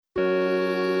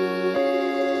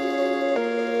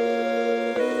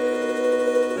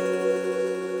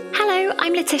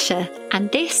Letitia,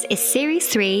 and this is Series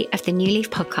 3 of the New Leaf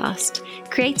podcast,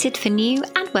 created for new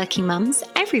and working mums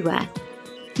everywhere.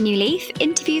 New Leaf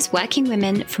interviews working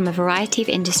women from a variety of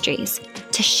industries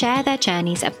to share their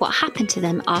journeys of what happened to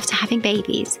them after having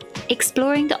babies,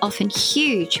 exploring the often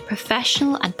huge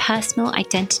professional and personal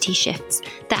identity shifts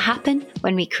that happen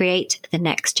when we create the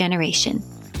next generation.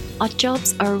 Our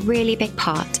jobs are a really big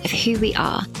part of who we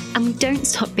are, and we don't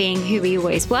stop being who we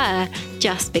always were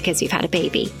just because we've had a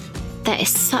baby. There is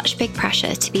such big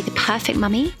pressure to be the perfect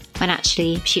mummy when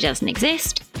actually she doesn't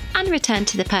exist, and return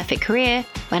to the perfect career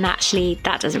when actually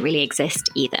that doesn't really exist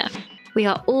either. We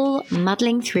are all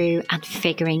muddling through and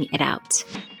figuring it out.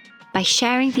 By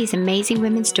sharing these amazing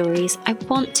women's stories, I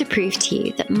want to prove to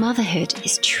you that motherhood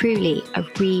is truly a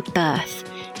rebirth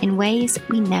in ways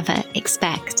we never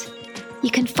expect. You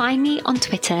can find me on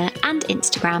Twitter and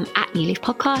Instagram at New Leaf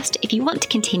Podcast if you want to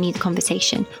continue the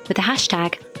conversation with the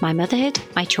hashtag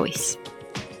 #MyMotherhoodMyChoice.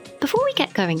 Before we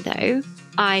get going though,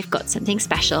 I've got something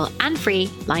special and free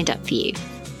lined up for you.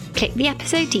 Click the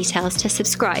episode details to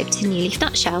subscribe to New Leaf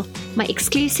Nutshell, my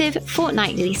exclusive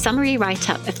fortnightly summary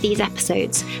write-up of these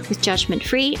episodes with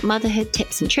judgment-free motherhood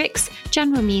tips and tricks,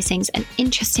 general musings and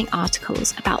interesting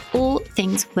articles about all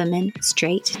things women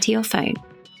straight to your phone.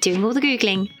 Doing all the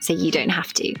Googling so you don't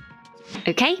have to.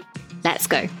 Okay, let's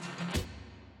go.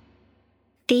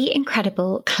 The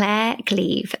incredible Claire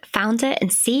Gleave, founder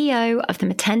and CEO of the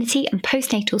maternity and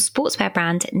postnatal sportswear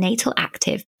brand Natal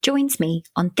Active, joins me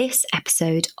on this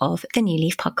episode of the New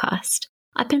Leaf podcast.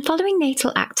 I've been following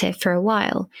Natal Active for a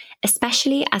while,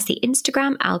 especially as the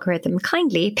Instagram algorithm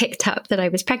kindly picked up that I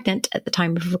was pregnant at the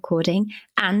time of recording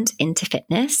and into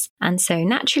fitness. And so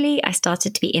naturally, I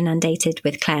started to be inundated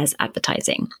with Claire's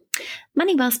advertising.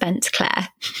 Money well spent, Claire.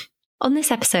 On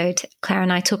this episode, Claire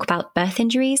and I talk about birth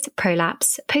injuries,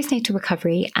 prolapse, postnatal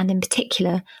recovery, and in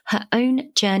particular, her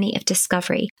own journey of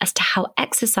discovery as to how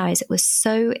exercise was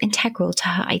so integral to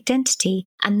her identity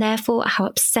and therefore how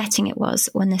upsetting it was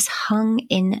when this hung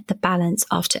in the balance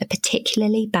after a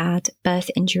particularly bad birth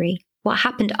injury. What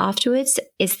happened afterwards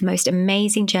is the most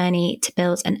amazing journey to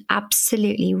build an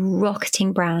absolutely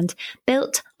rocketing brand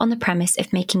built on the premise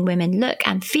of making women look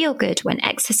and feel good when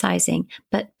exercising,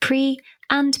 but pre-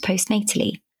 and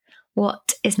postnatally.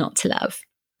 What is not to love?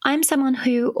 I'm someone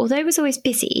who, although was always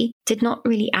busy, did not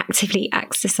really actively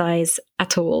exercise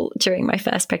at all during my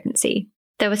first pregnancy.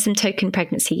 There were some token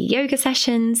pregnancy yoga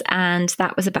sessions, and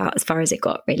that was about as far as it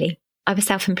got, really. I was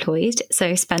self-employed,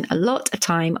 so spent a lot of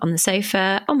time on the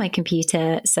sofa, on my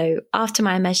computer. So after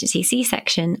my emergency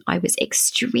C-section, I was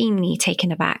extremely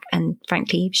taken aback and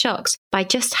frankly shocked by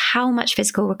just how much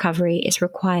physical recovery is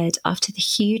required after the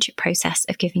huge process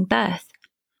of giving birth.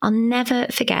 I'll never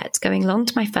forget going along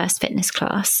to my first fitness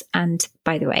class, and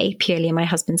by the way, purely in my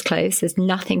husband's clothes, as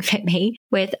nothing fit me,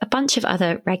 with a bunch of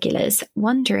other regulars,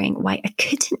 wondering why I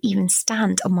couldn't even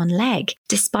stand on one leg,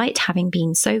 despite having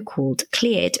been so-called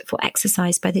cleared for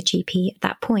exercise by the GP at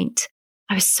that point.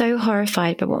 I was so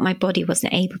horrified by what my body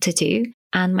wasn't able to do,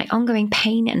 and my ongoing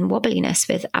pain and wobbliness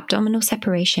with abdominal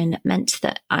separation meant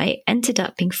that I ended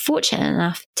up being fortunate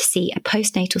enough to see a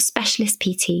postnatal specialist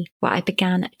PT where I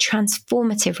began a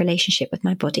transformative relationship with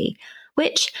my body,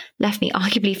 which left me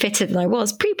arguably fitter than I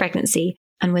was pre-pregnancy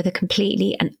and with a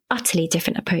completely and utterly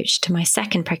different approach to my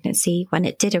second pregnancy when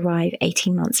it did arrive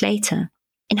 18 months later.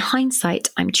 In hindsight,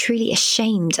 I'm truly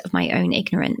ashamed of my own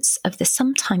ignorance of the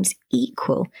sometimes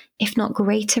equal, if not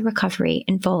greater recovery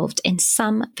involved in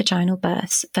some vaginal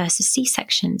births versus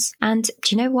C-sections. And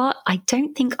do you know what? I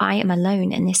don't think I am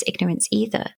alone in this ignorance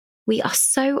either. We are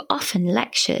so often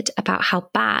lectured about how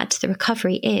bad the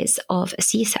recovery is of a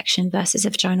C-section versus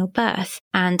a vaginal birth,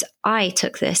 and I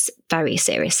took this very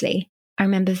seriously. I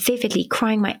remember vividly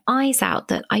crying my eyes out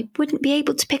that I wouldn't be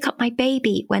able to pick up my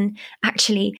baby when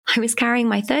actually I was carrying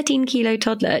my 13-kilo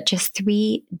toddler just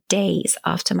 3 days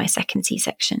after my second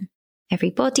C-section.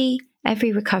 Every body,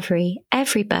 every recovery,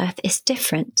 every birth is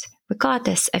different,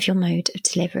 regardless of your mode of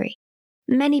delivery.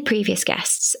 Many previous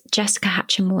guests, Jessica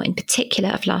Hatcher-Moore in particular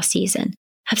of last season,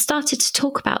 have started to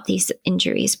talk about these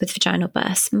injuries with vaginal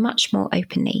births much more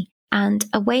openly. And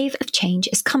a wave of change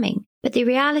is coming. But the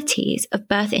realities of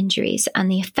birth injuries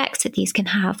and the effects that these can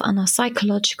have on our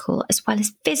psychological as well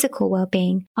as physical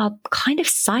well-being are kind of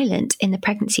silent in the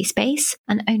pregnancy space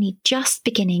and only just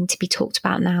beginning to be talked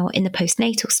about now in the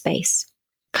postnatal space.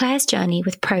 Claire's journey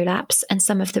with prolapse and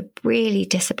some of the really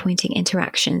disappointing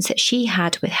interactions that she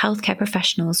had with healthcare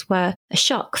professionals were a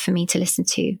shock for me to listen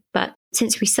to. But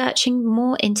since researching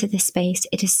more into this space,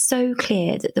 it is so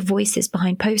clear that the voices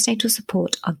behind postnatal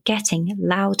support are getting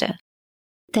louder.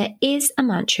 There is a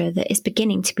mantra that is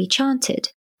beginning to be chanted,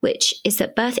 which is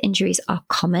that birth injuries are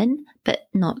common, but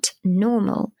not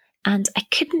normal. And I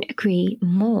couldn't agree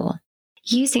more.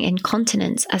 Using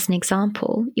incontinence as an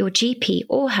example, your GP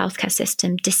or healthcare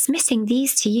system dismissing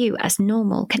these to you as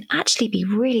normal can actually be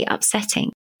really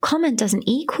upsetting. Common doesn't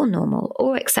equal normal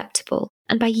or acceptable.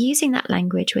 And by using that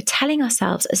language, we're telling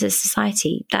ourselves as a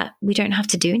society that we don't have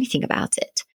to do anything about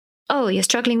it. Oh, you're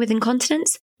struggling with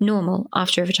incontinence? Normal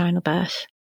after a vaginal birth.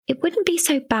 It wouldn't be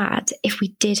so bad if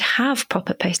we did have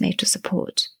proper postnatal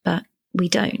support, but we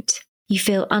don't. You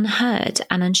feel unheard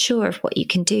and unsure of what you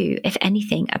can do, if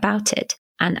anything, about it.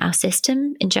 And our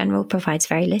system in general provides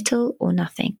very little or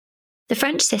nothing. The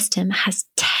French system has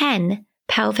 10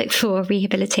 pelvic floor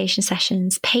rehabilitation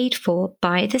sessions paid for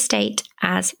by the state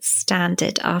as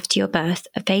standard after your birth,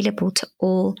 available to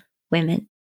all women.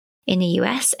 In the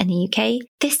US and the UK,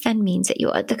 this then means that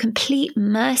you're at the complete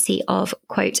mercy of,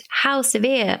 quote, how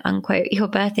severe, unquote, your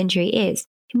birth injury is,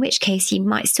 in which case you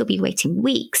might still be waiting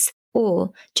weeks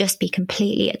or just be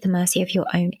completely at the mercy of your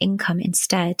own income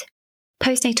instead.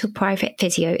 Postnatal private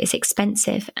physio is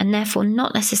expensive and therefore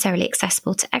not necessarily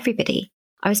accessible to everybody.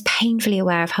 I was painfully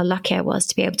aware of how lucky I was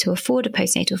to be able to afford a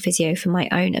postnatal physio for my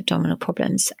own abdominal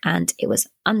problems, and it was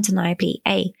undeniably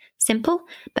A, simple,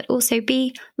 but also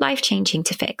B, life-changing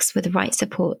to fix with the right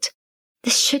support.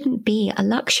 This shouldn't be a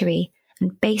luxury,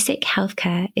 and basic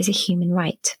healthcare is a human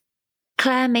right.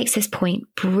 Claire makes this point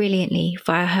brilliantly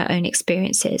via her own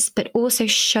experiences, but also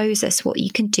shows us what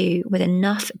you can do with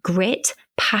enough grit,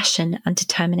 passion, and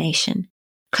determination.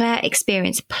 Claire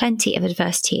experienced plenty of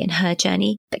adversity in her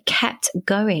journey, but kept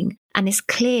going and is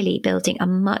clearly building a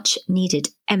much-needed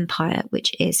empire,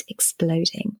 which is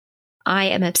exploding. I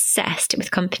am obsessed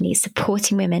with companies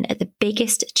supporting women at the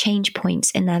biggest change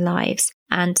points in their lives,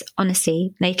 and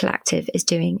honestly, Natal Active is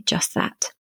doing just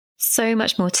that. So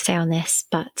much more to say on this,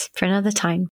 but for another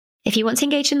time. If you want to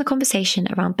engage in the conversation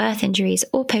around birth injuries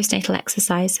or postnatal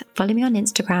exercise, follow me on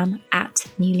Instagram at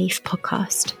New Leaf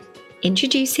Podcast.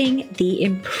 Introducing the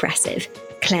impressive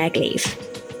Claire Gleave.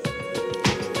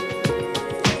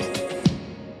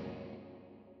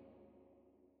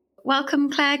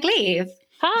 Welcome, Claire Gleave.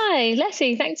 Hi,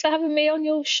 Leslie. Thanks for having me on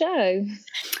your show.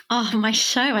 Oh, my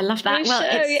show. I love that.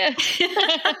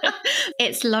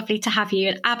 It's lovely to have you.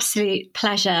 An absolute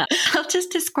pleasure. I'll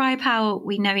just describe how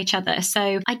we know each other.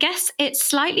 So I guess it's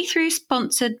slightly through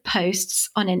sponsored posts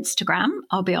on Instagram,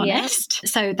 I'll be honest. Yeah.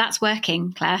 So that's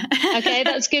working, Claire. Okay,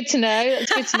 that's good to know.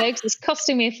 That's good to know because it's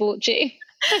costing me a fortune.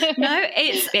 No,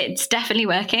 it's definitely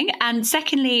working. And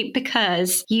secondly,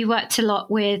 because you worked a lot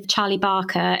with Charlie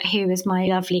Barker, who was my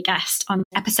lovely guest on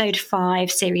episode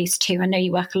 5, series 2. I know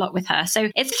you work a lot with her. So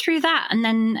it's through that. And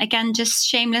then again, just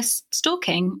shameless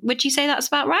stalking. Would you say that's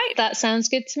about right? That sounds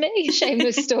good to me.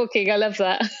 Shameless stalking. I love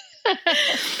that.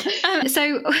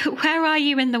 So where are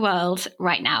you in the world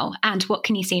right now and what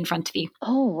can you see in front of you?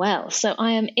 Oh, well, so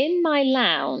I am in my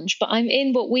lounge, but I'm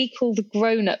in what we call the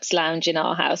grown-ups lounge in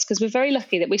our house because we're very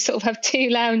lucky that we sort of have 2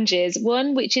 lounges,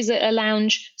 one which is a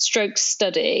lounge stroke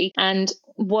study and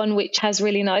one which has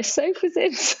really nice sofas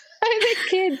in. The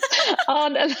kids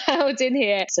aren't allowed in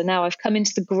here. So now I've come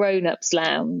into the grown-ups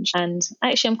lounge and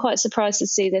actually I'm quite surprised to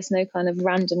see there's no kind of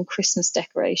random Christmas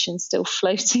decoration still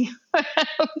floating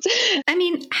around. I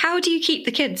mean, how do you keep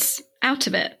the kids out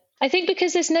of it? I think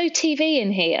because there's no TV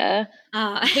in here.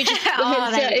 Which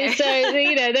is, so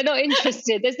they're not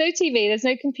interested. There's no TV, there's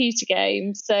no computer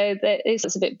games. So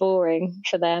it's a bit boring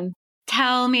for them.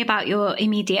 Tell me about your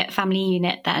immediate family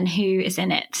unit then. Who is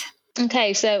in it?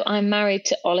 Okay, so I'm married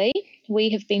to Ollie. We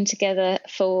have been together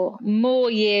for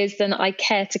more years than I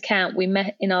care to count. We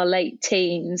met in our late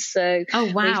teens, so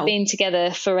we've been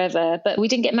together forever. But we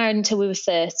didn't get married until we were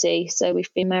 30, so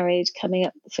we've been married coming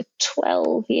up for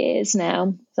 12 years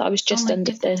now. So I was just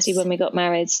under 30 when we got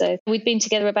married. So we'd been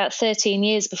together about 13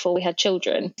 years before we had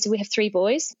children. So we have 3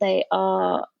 boys. They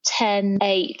are 10,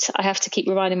 8, I have to keep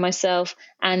reminding myself,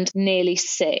 and nearly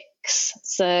 6.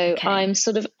 So I'm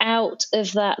sort of out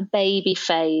of that baby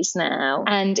phase now.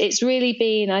 And it's really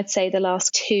been, I'd say, the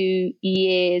last 2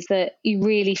 years that you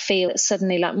really feel that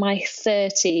suddenly like my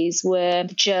 30s were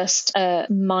just a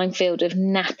minefield of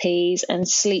nappies and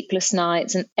sleepless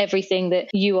nights and everything that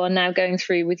you are now going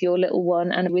through with your little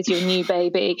one and with your new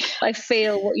baby. I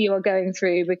feel what you are going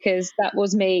through because that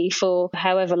was me for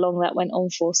however long that went on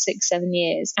for, 6-7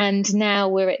 years. And now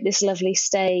we're at this lovely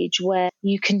stage where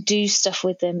you can do stuff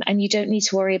with them and you don't need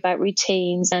to worry about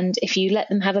routines. And if you let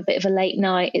them have a bit of a late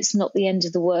night, it's not the end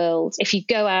of the world. If you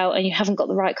go out and you haven't got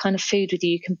the right kind of food with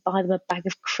you, you can buy them a bag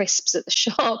of crisps at the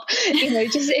shop.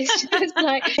 It's just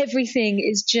like everything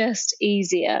is just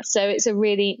easier. So it's a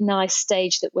really nice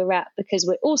stage that we're at, because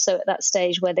we're also at that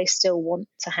stage where they still want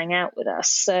to hang out with us.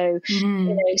 So,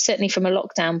 certainly from a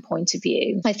lockdown point of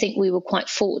view, I think we were quite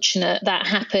fortunate that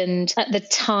happened at the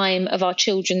time of our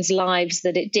children's lives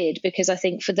that it did, because I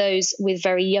think for those with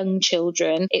very young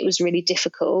children, it was really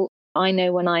difficult. I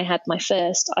know when I had my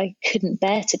first, I couldn't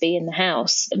bear to be in the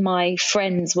house. My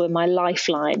friends were my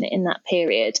lifeline in that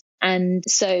period. And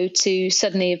so to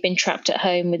suddenly have been trapped at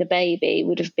home with a baby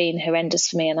would have been horrendous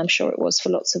for me. And I'm sure it was for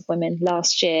lots of women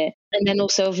last year. And then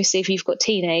also, obviously, if you've got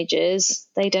teenagers,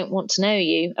 they don't want to know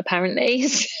you, apparently.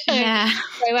 So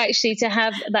actually to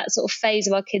have that sort of phase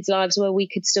of our kids' lives where we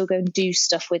could still go and do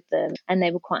stuff with them and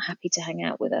they were quite happy to hang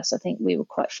out with us, I think we were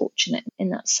quite fortunate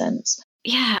in that sense.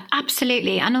 Yeah,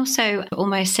 absolutely. And also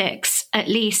almost 6, at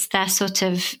least they're sort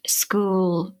of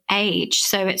school age.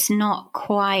 So it's not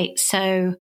quite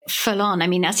so full on. I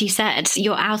mean, as you said,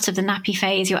 you're out of the nappy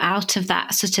phase, you're out of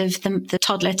that sort of the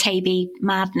toddler tabby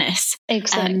madness.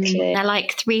 Exactly. They're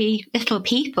like 3 little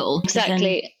people.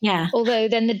 Exactly. Yeah. Although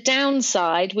then the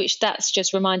downside, which that's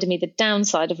just reminded me, the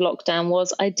downside of lockdown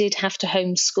was I did have to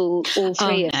homeschool all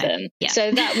 3 of them. Yeah.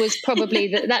 So that was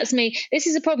probably, that's me. This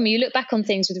is a problem. You look back on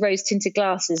things with rose tinted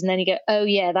glasses and then you go, oh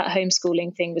yeah, that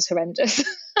homeschooling thing was horrendous.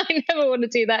 I never want to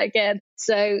do that again.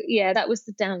 So yeah, that was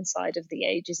the downside of the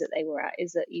ages that they were at,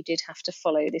 is that you did have to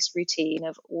follow this routine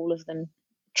of all of them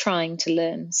trying to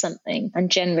learn something and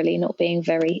generally not being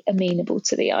very amenable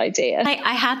to the idea.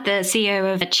 I had the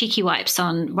CEO of Cheeky Wipes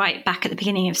on right back at the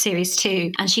beginning of series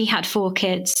 2, and she had 4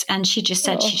 kids and she just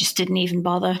said she just didn't even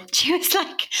bother. She was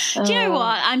like, do you know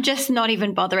what? I'm just not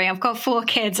even bothering. I've got 4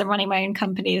 kids. I'm running my own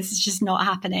company. This is just not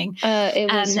happening.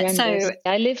 It was horrendous. So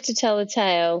I live to tell the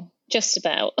tale. Just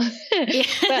about. Yeah,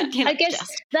 but I guess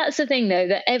that's the thing, though,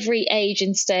 that every age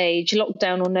and stage,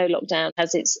 lockdown or no lockdown,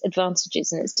 has its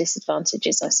advantages and its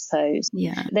disadvantages, I suppose.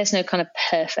 Yeah. There's no kind of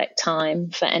perfect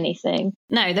time for anything.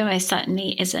 No, there most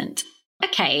certainly isn't.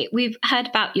 Okay, we've heard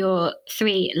about your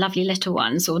 3 lovely little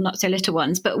ones, or not so little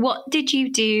ones, but what did you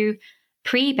do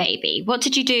pre-baby? What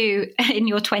did you do in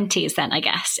your 20s then, I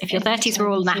guess? If your 30s were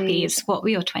all nappies, what were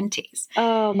your 20s?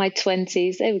 Oh, my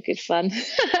 20s. They were good fun.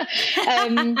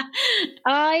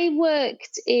 I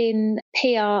worked in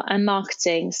PR and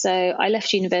marketing. So I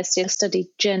left university. I studied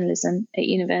journalism at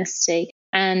university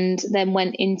and then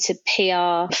went into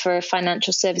PR for a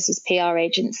financial services PR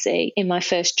agency in my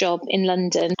first job in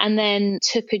London, and then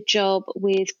took a job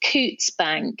with Coutts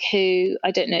Bank, who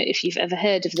I don't know if you've ever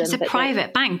heard of them. It's a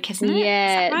private bank, isn't it?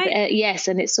 Yeah, is that right? Yes,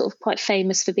 and it's sort of quite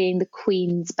famous for being the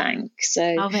Queen's Bank. So,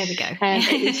 there we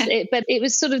go. But it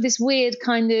was sort of this weird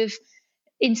kind of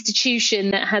institution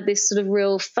that had this sort of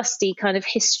real fusty kind of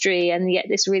history and yet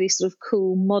this really sort of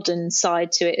cool modern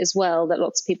side to it as well that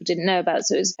lots of people didn't know about.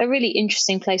 So it was a really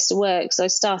interesting place to work. So I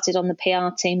started on the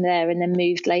PR team there and then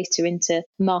moved later into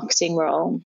marketing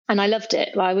role. And I loved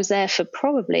it. I was there for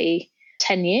probably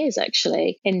 10 years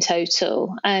actually in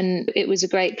total. And it was a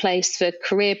great place for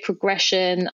career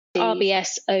progression.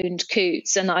 RBS owned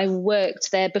Coutts and I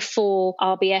worked there before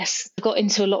RBS got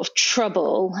into a lot of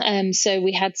trouble. So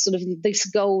we had sort of this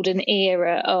golden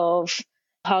era of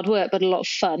hard work, but a lot of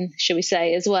fun, shall we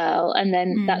say, as well. And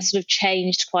then that sort of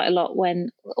changed quite a lot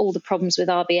when all the problems with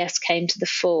RBS came to the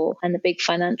fore and the big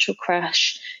financial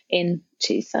crash in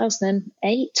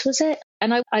 2008, was it?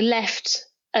 And I left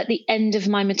at the end of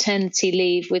my maternity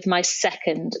leave with my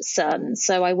second son.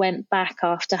 So I went back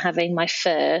after having my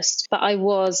first. But I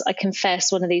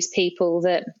confess, one of these people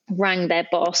that rang their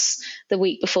boss the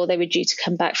week before they were due to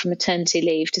come back from maternity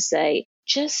leave to say,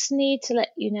 just need to let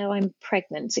you know I'm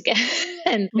pregnant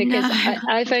again because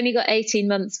I've only got 18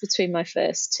 months between my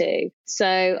first 2. So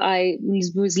I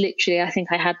was literally, I think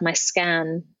I had my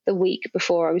scan the week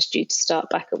before I was due to start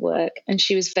back at work. And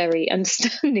she was very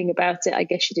understanding about it. I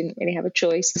guess she didn't really have a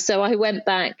choice. So I went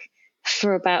back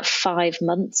for about 5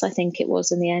 months, I think it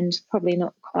was in the end, probably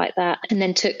not quite that, and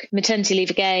then took maternity leave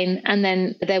again. And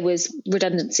then there was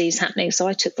redundancies happening. So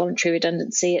I took voluntary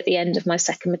redundancy at the end of my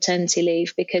second maternity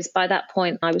leave, because by that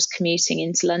point I was commuting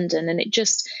into London and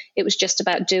it was just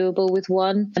about doable with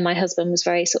one. And my husband was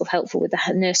very sort of helpful with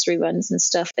the nursery runs and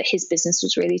stuff, but his business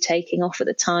was really taking off at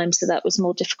the time. So that was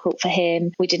more difficult for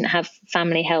him. We didn't have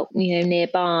family help,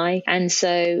 nearby. And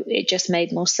so it just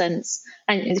made more sense.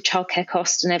 And the childcare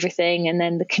cost and everything, and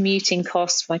then the commuting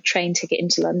cost for my train ticket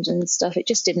into London and stuff, it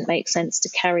just didn't make sense to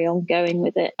carry on going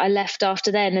with it. I left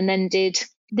after then and then did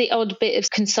the odd bit of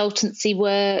consultancy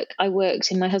work. I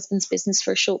worked in my husband's business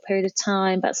for a short period of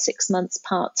time, about 6 months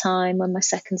part-time when my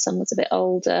second son was a bit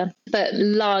older, but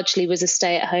largely was a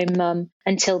stay-at-home mum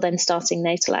until then starting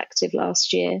Natal Active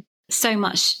last year. So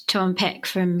much to unpick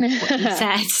from what you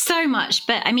said, so much.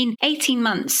 But I mean, 18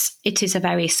 months, it is a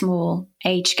very small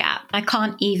age gap. I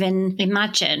can't even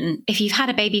imagine if you've had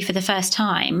a baby for the first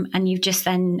time and you've just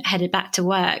then headed back to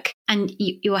work and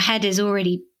your head is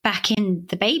already back in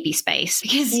the baby space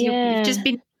because you've just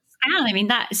been down. I mean,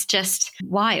 that's just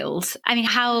wild. I mean,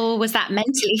 how was that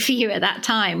mentally for you at that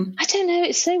time? I don't know.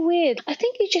 It's so weird. I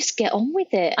think you just get on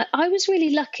with it. I was really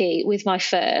lucky with my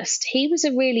first. He was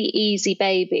a really easy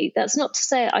baby. That's not to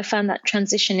say I found that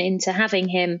transition into having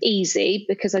him easy,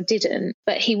 because I didn't,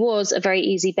 but he was a very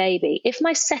easy baby. If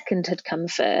my second had come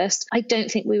first, I don't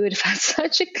think we would have had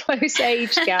such a close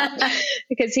age gap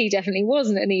because he definitely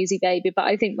wasn't an easy baby. But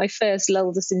I think my first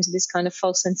lulled us into this kind of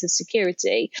false sense of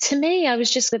security. To me, I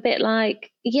was just a bit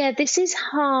like, yeah, this is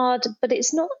hard, but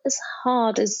it's not as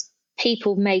hard as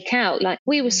people make out. Like,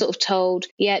 we were sort of told,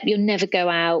 yeah, you'll never go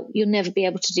out, you'll never be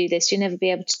able to do this, you'll never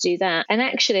be able to do that. And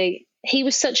actually, he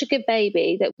was such a good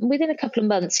baby that within a couple of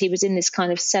months, he was in this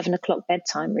kind of 7 o'clock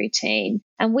bedtime routine.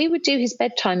 And we would do his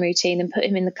bedtime routine and put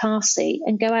him in the car seat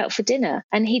and go out for dinner.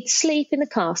 And he'd sleep in the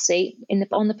car seat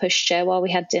on the pushchair while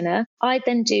we had dinner. I'd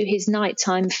then do his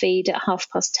nighttime feed at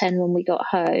 10:30 when we got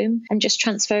home and just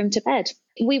transfer him to bed.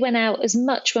 We went out as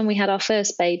much when we had our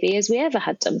first baby as we ever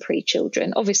had done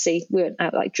pre-children. Obviously, we weren't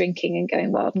out like drinking and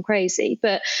going wild and crazy,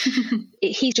 but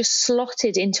he just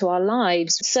slotted into our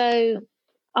lives. So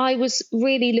I was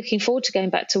really looking forward to going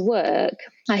back to work.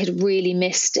 I had really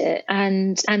missed it.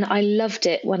 And I loved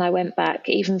it when I went back,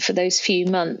 even for those few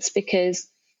months, because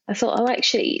I thought, oh,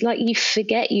 actually, like, you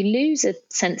forget, you lose a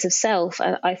sense of self,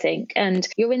 I think. And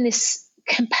you're in this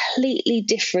completely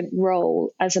different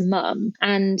role as a mum,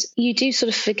 and you do sort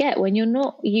of forget when you're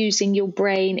not using your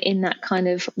brain in that kind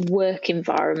of work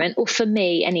environment. Or for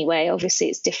me anyway, obviously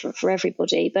it's different for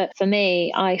everybody, but for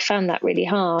me, I found that really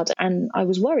hard, and I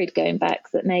was worried going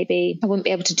back that maybe I wouldn't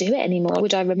be able to do it anymore.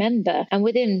 Would I remember? And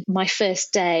within my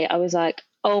first day, I was like,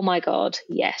 oh my God,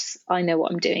 yes, I know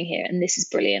what I'm doing here. And this is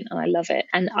brilliant. And I love it.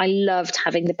 And I loved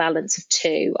having the balance of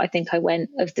two. I think I went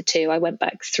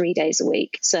back 3 days a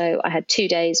week. So I had 2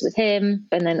 days with him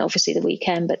and then obviously the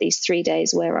weekend, but these 3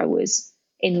 days where I was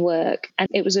in work. And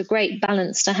it was a great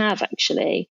balance to have,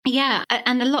 actually. Yeah.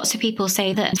 And lots of people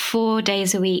say that 4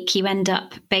 days a week, you end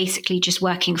up basically just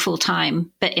working full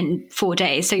time, but in 4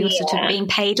 days. So you're sort of being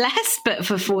paid less, but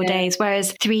for 4 days,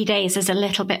 whereas 3 days is a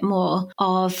little bit more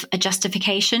of a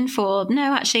justification for,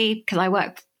 no, actually, because I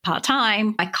work part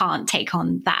time, I can't take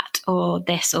on that or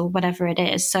this or whatever it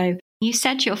is. So you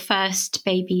said your first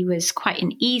baby was quite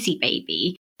an easy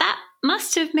baby. That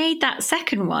must have made that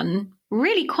second one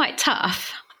really quite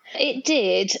tough. It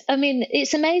did. I mean,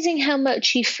 it's amazing how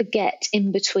much you forget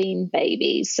in between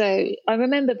babies. So I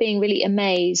remember being really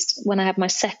amazed when I had my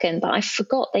second that I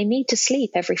forgot they need to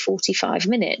sleep every 45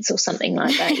 minutes or something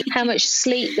like that, how much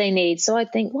sleep they need. So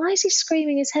I'd think, why is he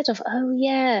screaming his head off? Oh,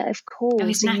 yeah, of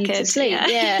course, he needs to sleep.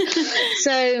 Yeah.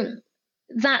 So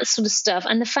that sort of stuff.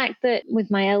 And the fact that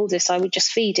with my eldest, I would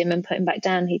just feed him and put him back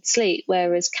down, he'd sleep.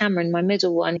 Whereas Cameron, my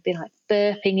middle one, he'd be like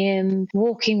burping him,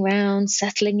 walking around,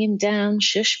 settling him down,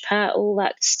 shush pat, all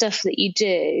that stuff that you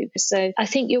do. So I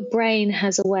think your brain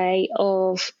has a way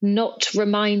of not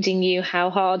reminding you how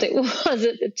hard it was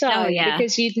at the time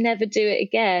because you'd never do it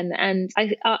again. And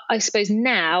I suppose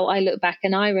now I look back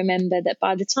and I remember that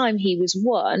by the time he was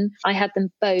 1, I had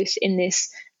them both in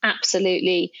this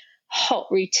absolutely hot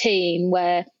routine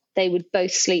where they would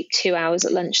both sleep 2 hours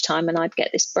at lunchtime and I'd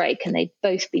get this break and they'd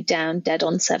both be down dead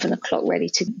on 7 o'clock, ready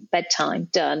to bedtime,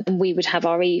 done. And we would have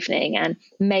our evening and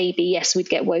maybe, yes, we'd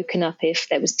get woken up if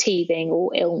there was teething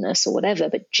or illness or whatever,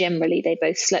 but generally they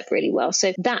both slept really well.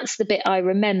 So that's the bit I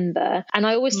remember. And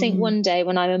I always think one day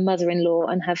when I'm a mother-in-law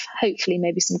and have hopefully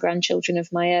maybe some grandchildren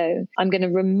of my own, I'm going to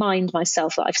remind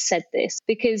myself that I've said this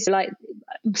because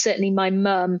certainly my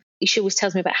mum, she always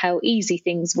tells me about how easy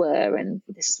things were and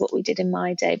this is what we did in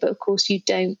my day. But of course, you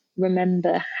don't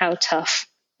remember how tough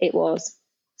it was.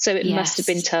 So it must have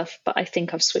been tough, but I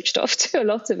think I've switched off to a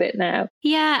lot of it now.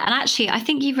 Yeah. And actually, I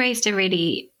think you've raised a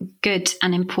really good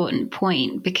and important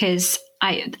point because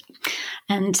I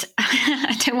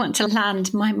don't want to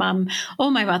land my mum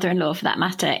or my mother-in-law for that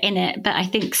matter in it, but I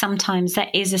think sometimes there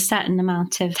is a certain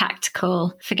amount of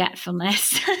tactical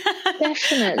forgetfulness.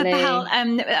 Definitely.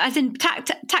 As in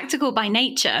tactical by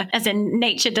nature, as in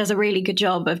nature does a really good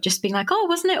job of just being like, oh,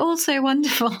 wasn't it all so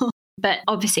wonderful? But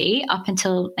obviously, up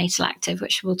until Natal Active,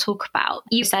 which we'll talk about,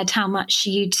 you said how much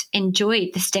you'd enjoyed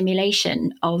the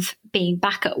stimulation of being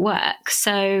back at work.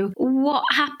 So what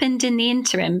happened in the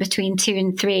interim between 2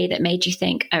 and 3 that made you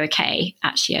think, oh, okay,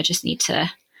 actually, I just need to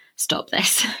stop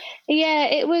this? Yeah,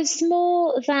 it was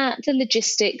more that the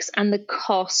logistics and the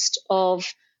cost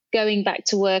of going back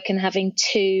to work and having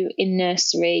 2 in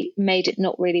nursery made it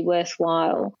not really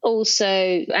worthwhile.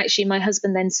 Also, actually, my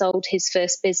husband then sold his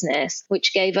first business,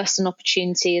 which gave us an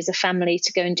opportunity as a family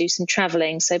to go and do some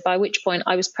traveling. So by which point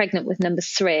I was pregnant with number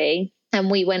 3. And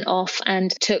we went off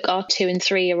and took our 2 and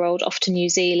 3-year-old off to New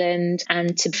Zealand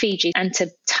and to Fiji and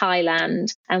to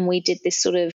Thailand. And we did this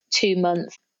sort of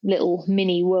 2-month little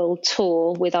mini world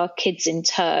tour with our kids in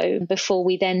tow before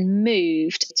we then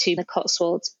moved to the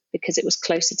Cotswolds, because it was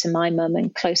closer to my mum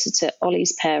and closer to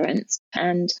Ollie's parents.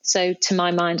 And so to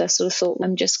my mind, I sort of thought,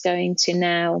 I'm just going to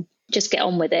now just get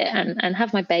on with it and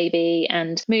have my baby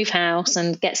and move house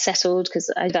and get settled,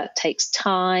 because that takes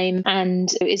time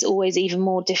and it is always even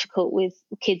more difficult with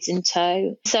kids in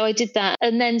tow. So I did that,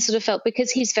 and then sort of felt, because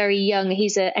he's very young,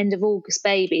 he's an end of August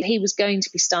baby, he was going to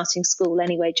be starting school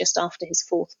anyway just after his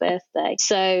 4th birthday.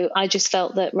 So I just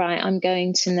felt that, right, I'm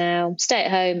going to now stay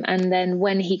at home, and then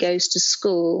when he goes to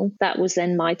school, that was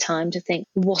then my time to think,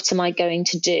 what am I going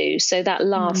to do? So that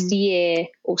last year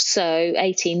or so,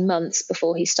 18 months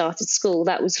before he started school,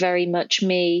 that was very much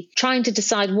me trying to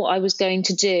decide what I was going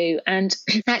to do. And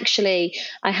actually,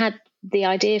 I had the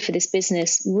idea for this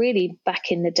business really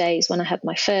back in the days when I had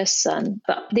my first son.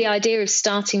 But the idea of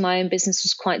starting my own business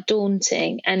was quite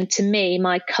daunting. And to me,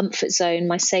 my comfort zone,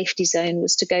 my safety zone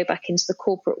was to go back into the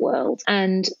corporate world.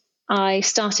 And I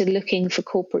started looking for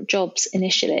corporate jobs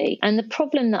initially. And the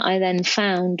problem that I then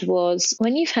found was,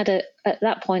 when you've had at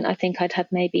that point, I think I'd had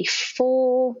maybe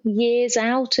 4 years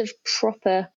out of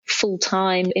proper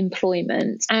full-time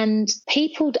employment. And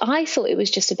I thought it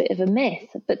was just a bit of a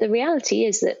myth, but the reality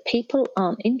is that people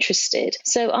aren't interested.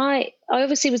 So I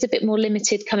obviously was a bit more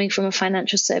limited coming from a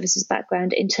financial services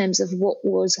background in terms of what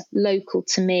was local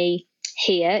to me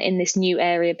here in this new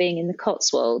area, being in the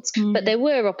Cotswolds. But there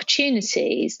were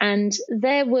opportunities, and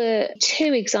there were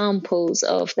 2 examples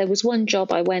of, there was one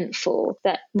job I went for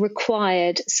that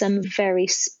required some very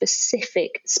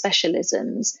specific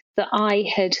specialisms that I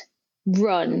had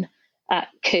run at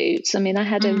Coutts. I mean, I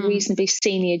had a reasonably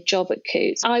senior job at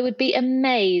Coutts. I would be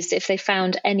amazed if they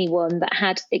found anyone that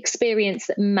had experience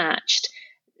that matched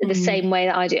the same way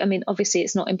that I do. I mean, obviously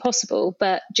it's not impossible,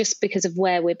 but just because of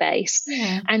where we're based.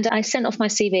 Yeah. And I sent off my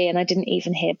CV and I didn't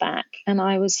even hear back. And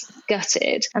I was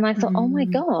gutted. And I thought, oh my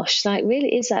gosh, like,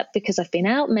 really, is that because I've been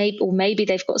out? Maybe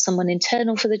they've got someone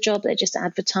internal for the job. They're just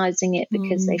advertising it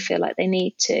because they feel like they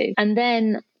need to. And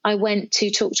then I went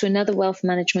to talk to another wealth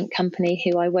management company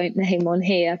who I won't name on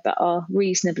here, but are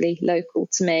reasonably local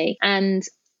to me. And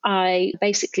I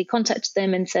basically contacted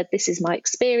them and said, this is my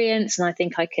experience and I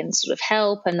think I can sort of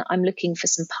help, and I'm looking for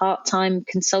some part-time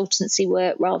consultancy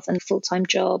work rather than a full-time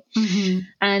job.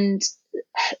 And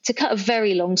to cut a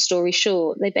very long story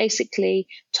short, they basically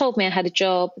told me I had a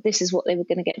job. This is what they were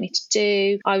going to get me to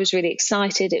do. I was really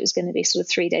excited. It was going to be sort of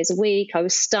 3 days a week. I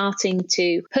was starting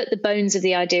to put the bones of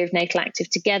the idea of Natal Active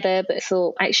together, but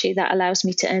thought, actually, that allows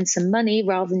me to earn some money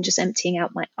rather than just emptying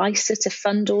out my ISA to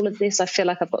fund all of this. I feel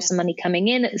like I've got some money coming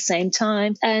in at the same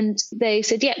time. And they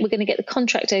said, yeah, we're going to get the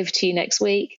contract over to you next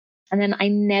week. And then I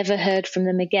never heard from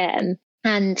them again.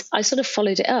 And I sort of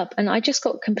followed it up and I just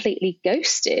got completely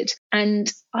ghosted.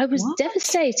 And I was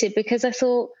devastated because I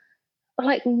thought,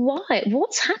 like, why?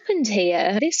 What's happened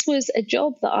here? This was a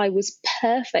job that I was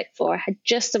perfect for. I had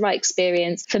just the right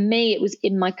experience. For me, it was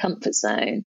in my comfort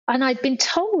zone. And I'd been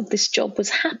told this job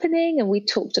was happening and we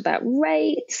talked about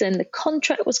rates and the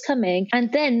contract was coming.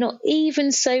 And then not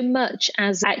even so much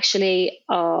as actually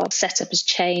our setup has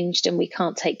changed and we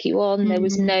can't take you on. There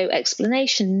was no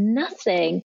explanation,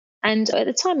 nothing. And at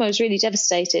the time I was really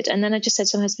devastated. And then I just said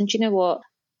to my husband, you know what?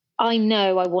 I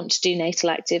know I want to do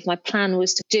Natal Active. My plan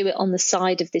was to do it on the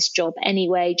side of this job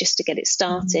anyway, just to get it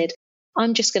started.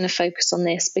 I'm just going to focus on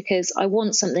this because I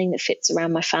want something that fits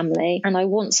around my family and I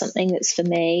want something that's for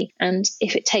me. And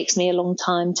if it takes me a long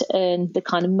time to earn the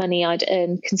kind of money I'd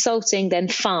earn consulting, then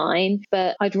fine.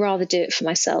 But I'd rather do it for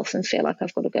myself and feel like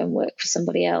I've got to go and work for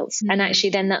somebody else. And actually,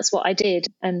 then that's what I did.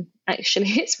 And actually,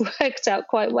 it's worked out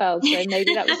quite well. So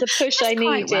maybe that was the push I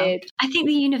needed. Well. I think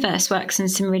the universe works in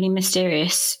some really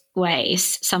mysterious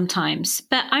ways sometimes,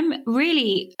 but I'm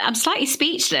slightly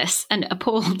speechless and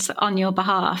appalled on your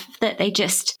behalf that they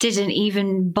just didn't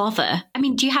even bother. I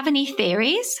mean, do you have any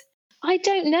theories? I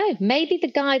don't know. Maybe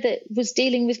the guy that was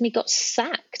dealing with me got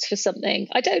sacked for something.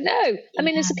 I don't know. I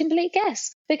mean, it's a complete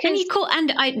guess. Because,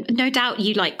 and I no doubt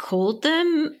you called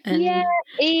them. Yeah,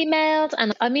 emailed,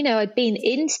 and I'd been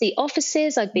into the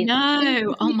offices. I'd been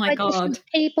oh my God,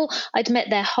 people. I'd met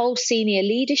their whole senior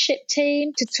leadership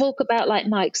team to talk about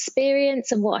my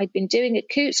experience and what I'd been doing at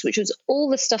Coutts, which was all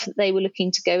the stuff that they were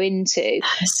looking to go into.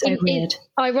 So weird.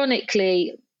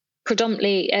 Ironically,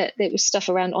 predominantly it was stuff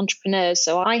around entrepreneurs.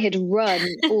 So I had run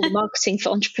all the marketing for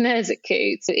entrepreneurs at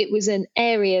Coutts. So it was an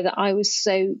area that I was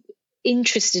so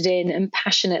interested in and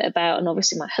passionate about. And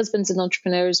obviously my husband's an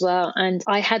entrepreneur as well. And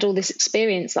I had all this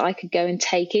experience that I could go and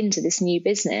take into this new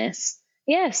business.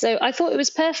 Yeah. So I thought it was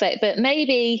perfect, but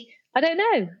maybe, I don't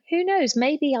know, who knows?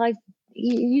 Maybe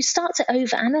you start to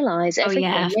overanalyze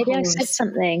everything. Maybe I said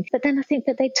something, but then I think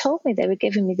that they told me they were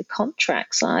giving me the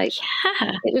contracts.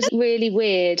 It was really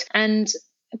weird. And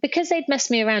because they'd messed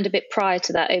me around a bit prior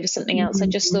to that over something else, I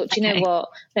just thought, you know what?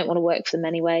 I don't want to work for them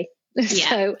anyway.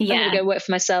 So I'm going to go work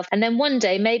for myself. And then one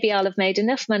day, maybe I'll have made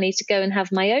enough money to go and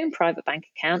have my own private bank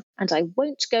account, and I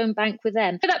won't go and bank with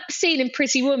them. But that scene in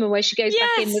Pretty Woman where she goes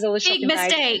back in with all the shopping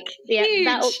bags. Big mistake.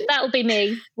 Yeah, that'll be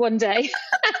me one day.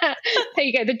 There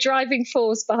you go, the driving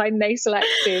force behind Natal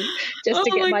Active, just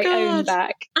to get my own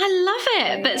back. I love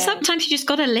it. But sometimes you just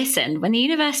got to listen. When the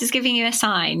universe is giving you a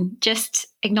sign, just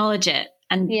acknowledge it.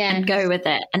 And go with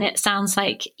it. And it sounds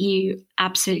like you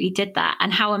absolutely did that.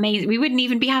 And how amazing. We wouldn't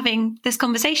even be having this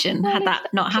conversation had that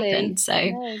not happened.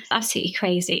 So absolutely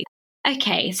crazy.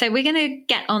 Okay, so we're going to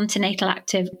get on to Natal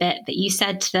Active a bit, but you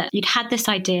said that you'd had this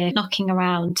idea knocking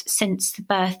around since the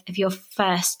birth of your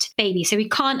first baby. So we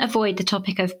can't avoid the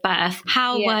topic of birth.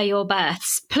 How were your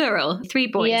births? Plural, 3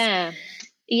 boys. Yeah.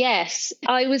 Yes,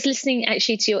 I was listening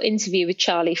actually to your interview with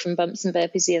Charlie from Bumps and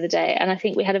Burpees the other day, and I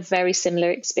think we had a very similar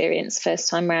experience first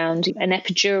time round, an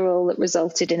epidural that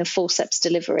resulted in a forceps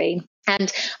delivery.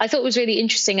 And I thought it was really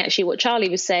interesting actually what Charlie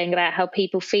was saying about how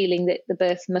people feeling that the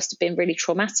birth must have been really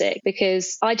traumatic,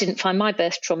 because I didn't find my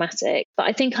birth traumatic, but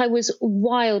I think I was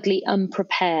wildly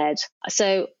unprepared.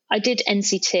 So I did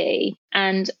NCT,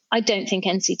 and I don't think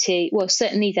NCT, well,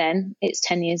 certainly then, it's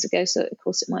 10 years ago, so of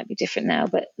course it might be different now,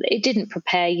 but it didn't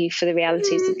prepare you for the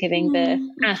realities of giving birth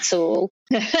at all.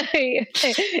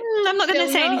 I'm not going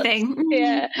to say anything.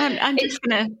 Yeah. I'm just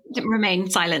going to remain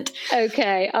silent.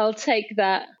 Okay, I'll take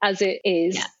that as it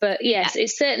is. Yeah. But yes, it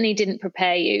certainly didn't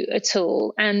prepare you at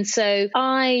all. And so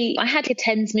I had a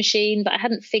TENS machine, but I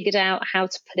hadn't figured out how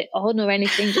to put it on or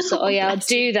anything. Just thought, I'll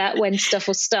do that when stuff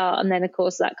will start. And then, of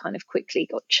course, that kind of quickly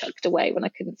got chucked away when I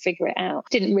couldn't figure it out.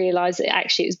 Didn't realise that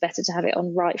actually it was better to have it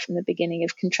on right from the beginning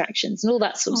of contractions and all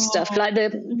that sort of stuff, like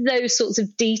those sorts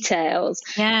of details.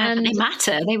 Yeah, and they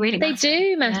matter. They really matter. They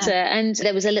do matter. Yeah. And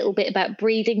there was a little bit about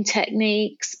breathing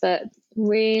techniques, but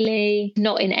really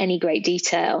not in any great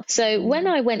detail. So when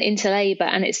I went into labour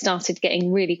and it started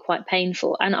getting really quite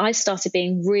painful, and I started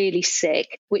being really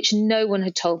sick, which no one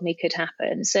had told me could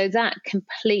happen. So that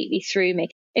completely threw me.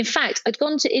 In fact, I'd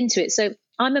gone into it. So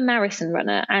I'm a marathon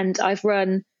runner, and I've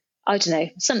run, I don't know,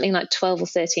 something like 12 or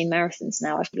 13 marathons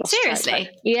now. I've lost Seriously? track.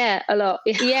 Yeah, a lot.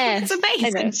 Yeah. It's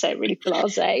amazing. I know, so really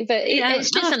blasé, but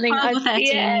it's just something I've done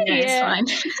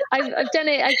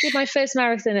it. I did my first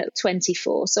marathon at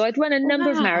 24. So I'd run a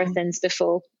number of marathons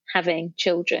before having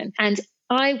children. And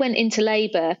I went into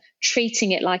labour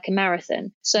treating it like a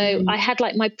marathon. So I had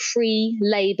like my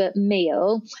pre-labour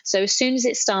meal. So as soon as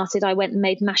it started, I went and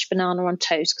made mashed banana on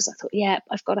toast, because I thought,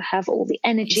 I've got to have all the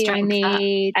energy I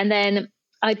need. And then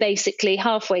I basically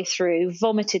halfway through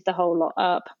vomited the whole lot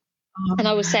up. And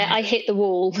I would say I hit the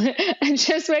wall and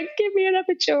just went, give me an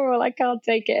epidural. I can't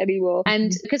take it anymore.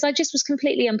 And because I just was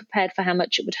completely unprepared for how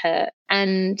much it would hurt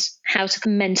and how to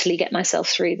mentally get myself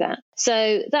through that.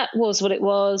 So that was what it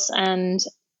was. And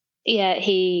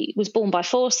he was born by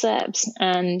forceps,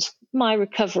 and my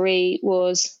recovery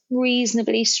was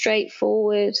reasonably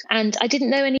straightforward, and I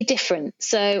didn't know any different.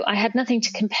 So I had nothing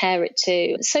to compare it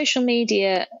to. Social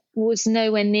media was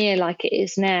nowhere near like it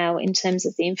is now in terms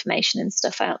of the information and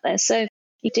stuff out there. So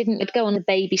I'd go on the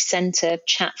baby centre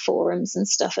chat forums and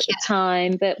stuff at the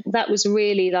time, but that was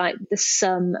really like the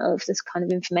sum of this kind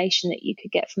of information that you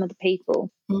could get from other people.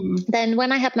 Then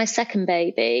when I had my second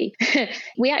baby,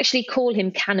 we actually call him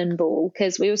Cannonball,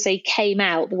 because we always say he came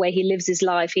out the way he lives his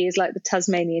life. He is like the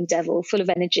Tasmanian devil, full of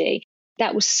energy.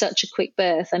 That was such a quick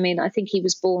birth. I mean, I think he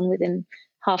was born within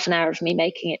half an hour of me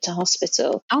making it to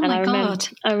hospital. Oh, my God.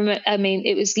 I mean,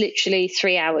 it was literally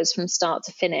 3 hours from start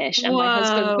to finish. And my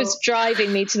husband was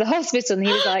driving me to the hospital, and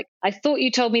he was like, I thought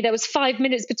you told me there was 5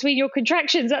 minutes between your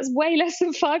contractions. That's way less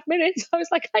than 5 minutes. I was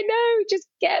like, I know, just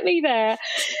get me there.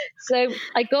 So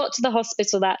I got to the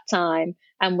hospital that time,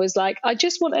 and was like, I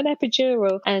just want an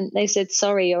epidural. And they said,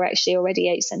 sorry, you're actually already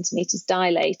 8 centimeters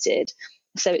dilated,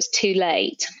 so it's too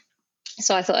late.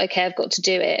 So I thought, okay, I've got to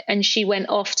do it. And she went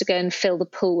off to go and fill the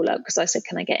pool up because I said,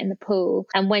 can I get in the pool?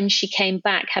 And when she came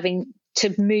back, having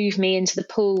to move me into the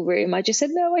pool room, I just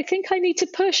said, no, I think I need to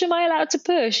push. Am I allowed to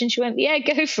push? And she went, yeah,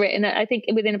 go for it. And I think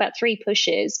within about 3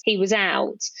 pushes, he was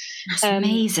out. That's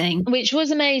amazing. Which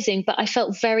was amazing, but I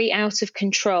felt very out of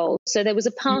control. So there was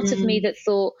a part of me that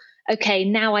thought, okay,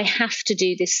 now I have to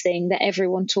do this thing that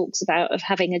everyone talks about of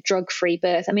having a drug-free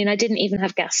birth. I mean, I didn't even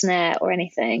have Gasner or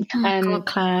anything. God,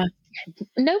 Claire.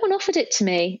 No one offered it to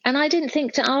me, and I didn't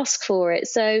think to ask for it.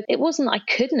 So it wasn't I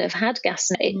couldn't have had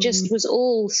Gasner. It just was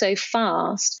all so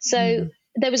fast. So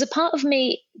there was a part of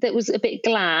me that was a bit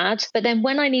glad, but then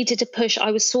when I needed to push,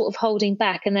 I was sort of holding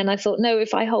back. And then I thought, no,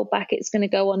 if I hold back, it's going to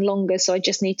go on longer. So I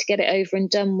just need to get it over and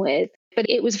done with. But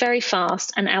it was very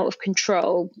fast and out of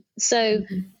control. So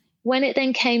when it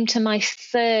then came to my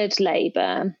 3rd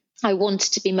labour, I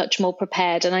wanted to be much more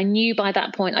prepared. And I knew by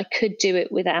that point I could do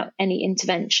it without any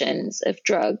interventions of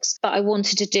drugs, but I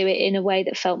wanted to do it in a way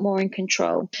that felt more in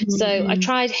control. So I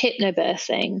tried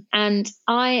hypnobirthing, and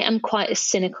I am quite a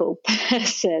cynical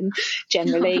person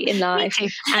generally in life.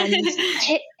 And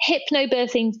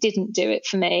hypnobirthing didn't do it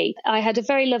for me. I had a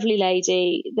very lovely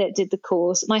lady that did the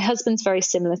course. My husband's very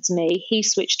similar to me. He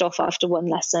switched off after 1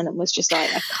 lesson and was just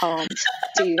like, I can't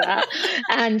do that.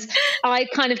 And I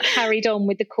kind of carried on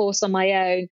with the course on my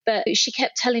own, but she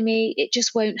kept telling me it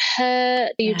just won't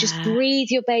hurt. You just breathe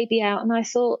your baby out. And I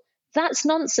thought, that's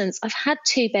nonsense. I've had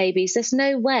 2 babies. There's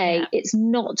no way it's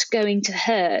not going to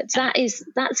hurt.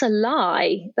 That's a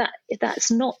lie.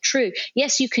 That's not true.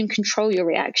 Yes, you can control your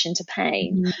reaction to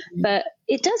pain, but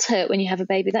it does hurt when you have a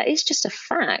baby. That is just a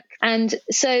fact. And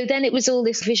so then it was all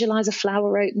this visualize a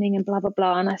flower opening and blah, blah,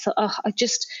 blah. And I thought,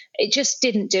 it just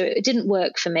didn't do it. It didn't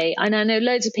work for me. And I know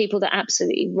loads of people that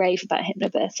absolutely rave about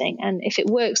hypnobirthing. And if it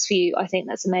works for you, I think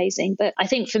that's amazing. But I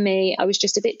think for me, I was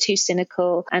just a bit too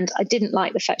cynical, and I didn't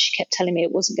like the fact she kept telling me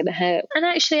it wasn't going to hurt. And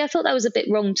actually, I thought that was a bit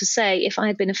wrong to say if I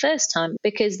had been a first time,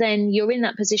 because then you're in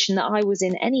that position that I was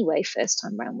in anyway, first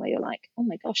time round, where you're like, oh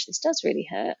my gosh, this does really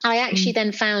hurt. I actually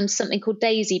then found something called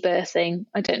daisy birthing.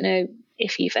 I don't know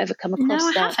if you've ever come across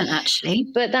that. No, I haven't actually.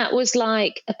 But that was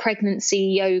like a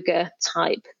pregnancy yoga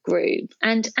type group.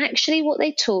 And actually what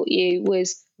they taught you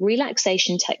was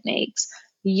relaxation techniques,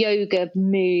 yoga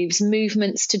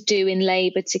movements to do in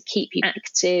labour to keep you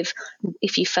active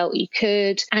if you felt you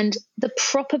could, and the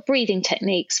proper breathing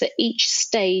techniques for each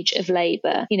stage of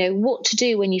labour. You know, what to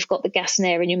do when you've got the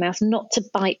Gasner in your mouth, not to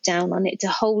bite down on it, to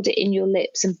hold it in your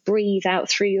lips and breathe out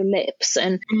through your lips.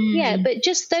 And but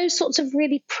just those sorts of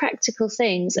really practical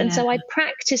things. And so I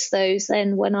practiced those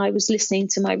then when I was listening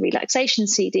to my relaxation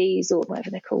CDs, or whatever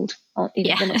they're called.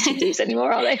 They're not CDs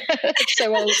anymore, are they?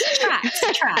 So old.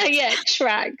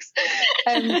 Tracks.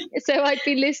 So I'd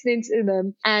be listening to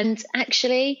them, and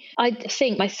actually I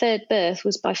think my 3rd birth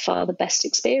was by far the best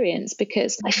experience,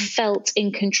 because I felt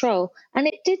in control, and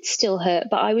it did still hurt,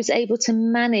 but I was able to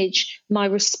manage my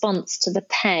response to the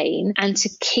pain and to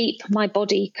keep my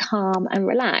body calm and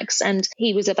relaxed. And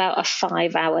he was about a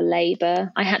 5-hour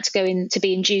labour. I had to go in to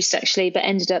be induced actually, but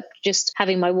ended up just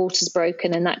having my waters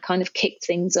broken, and that kind of kicked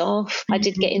things off. I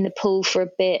did get in the pool for a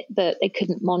bit, but they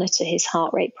couldn't monitor his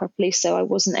heart rate properly, so I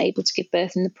wasn't able to give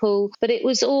birth in the pool. But it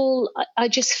was all, I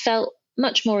just felt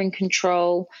much more in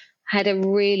control. Had a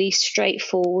really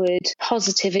straightforward,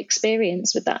 positive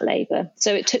experience with that labour.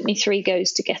 So it took me 3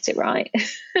 goes to get it right.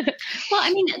 Well,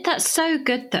 I mean, that's so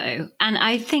good though. And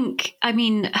I think, I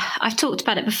mean, I've talked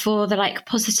about it before, the like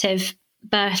positive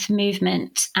birth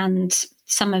movement and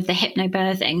some of the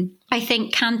hypnobirthing, I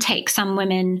think can take some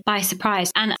women by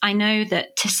surprise. And I know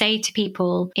that to say to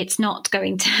people, it's not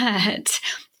going to hurt,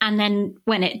 and then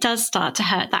when it does start to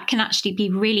hurt, that can actually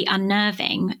be really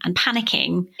unnerving and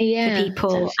panicking for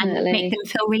people, and make them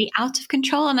feel really out of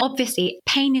control. And obviously,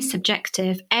 pain is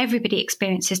subjective. Everybody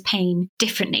experiences pain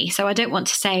differently. So I don't want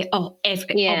to say,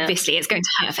 obviously it's going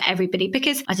to hurt for everybody,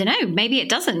 because I don't know, maybe it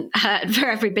doesn't hurt for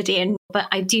everybody. But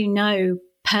I do know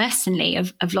personally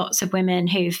of lots of women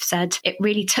who've said it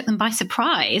really took them by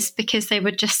surprise, because they were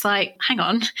just like, hang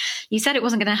on, you said it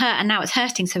wasn't going to hurt and now it's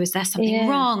hurting, so is there something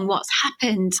wrong? What's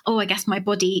happened? Oh, I guess my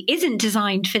body isn't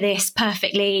designed for this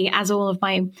perfectly, as all of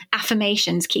my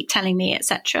affirmations keep telling me,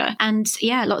 etc. And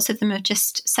lots of them have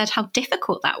just said how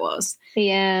difficult that was.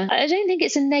 I don't think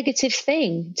it's a negative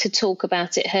thing to talk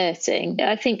about it hurting.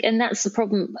 I think, and that's the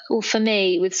problem for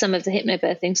me with some of the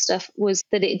hypnobirthing stuff, was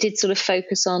that it did sort of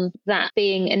focus on that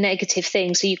being being a negative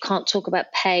thing. So you can't talk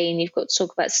about pain. You've got to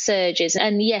talk about surges.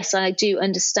 And yes, I do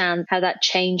understand how that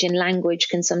change in language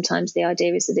can sometimes, the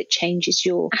idea is that it changes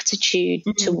your attitude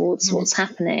towards what's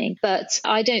happening. But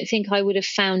I don't think I would have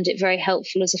found it very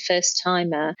helpful as a first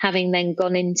timer, having then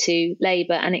gone into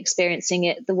labour and experiencing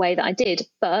it the way that I did.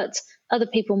 But other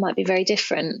people might be very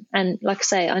different. And like I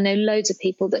say, I know loads of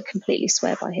people that completely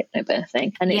swear by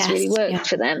hypnobirthing and it's really worked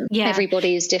for them. Yeah.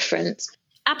 Everybody is different.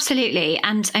 Absolutely.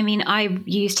 And I mean, I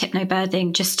used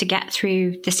hypnobirthing just to get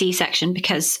through the C-section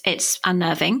because it's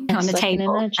unnerving on the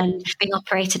table and being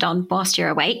operated on whilst you're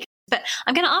awake. But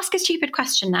I'm going to ask a stupid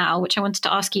question now, which I wanted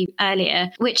to ask you earlier,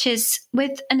 which is,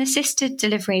 with an assisted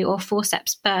delivery or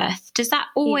forceps birth, does that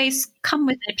always come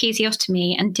with an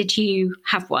episiotomy? And did you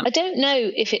have one? I don't know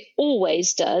if it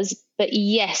always does, but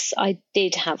yes, I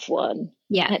did have one.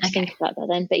 Yeah. I had to think about that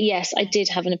then. But yes, I did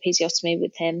have an episiotomy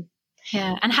with him.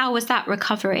 Yeah. And how was that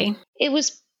recovery? It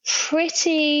was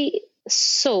pretty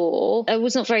sore. I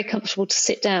was not very comfortable to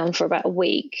sit down for about a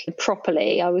week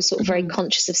properly. I was sort of very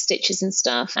conscious of stitches and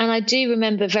stuff. And I do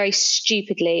remember very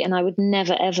stupidly, and I would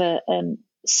never, ever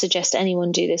suggest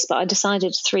anyone do this, but I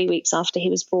decided 3 weeks after he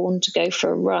was born to go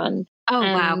for a run. Oh,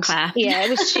 wow, Claire. Yeah, it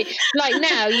was like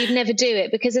now you'd never do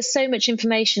it because there's so much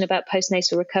information about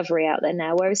postnatal recovery out there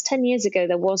now, whereas 10 years ago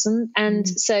there wasn't. And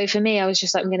so for me, I was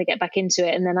just like, I'm going to get back into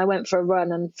it. And then I went for a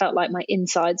run and felt like my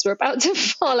insides were about to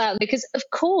fall out because, of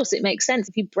course, it makes sense.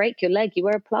 If you break your leg, you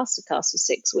wear a plaster cast for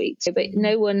 6 weeks. But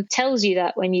no one tells you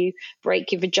that when you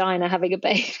break your vagina having a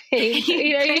baby.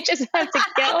 You just have to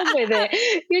get on with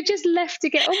it. You're just left to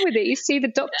get on with it. You see the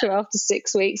doctor after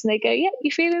 6 weeks and they go, yeah,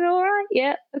 you feeling all right?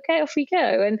 Yeah, okay, off we go.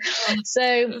 And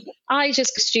so I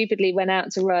just stupidly went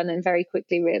out to run and very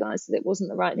quickly realized that it wasn't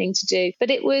the right thing to do.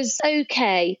 But it was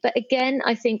okay. But again,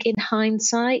 I think in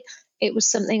hindsight, it was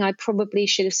something I probably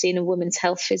should have seen a women's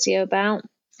health physio about.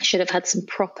 I should have had some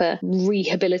proper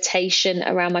rehabilitation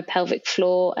around my pelvic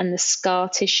floor and the scar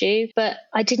tissue, but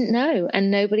I didn't know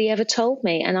and nobody ever told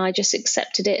me. And I just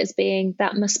accepted it as being,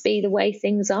 that must be the way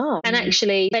things are. And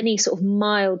actually any sort of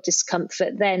mild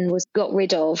discomfort then was got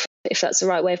rid of, if that's the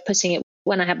right way of putting it,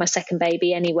 when I had my second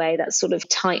baby anyway, that sort of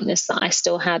tightness that I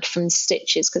still had from the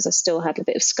stitches, because I still had a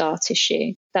bit of scar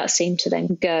tissue, that seemed to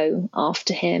then go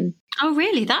after him. Oh,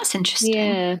 really? That's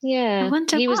interesting. Yeah. I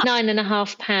wonder he was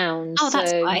 9.5 pounds. Oh,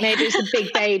 that's so why. Maybe it's a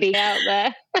big baby out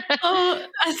there.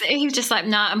 He was just like,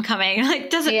 nah, I'm coming. Like,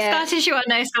 doesn't scar tissue or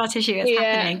no scar tissue? It's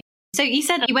happening. So you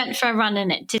said you went for a run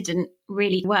and it didn't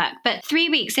really work. But 3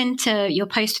 weeks into your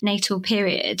postnatal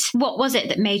period, what was it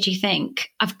that made you think,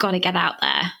 I've got to get out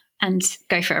there and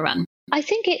go for a run? I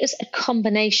think it was a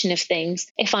combination of things.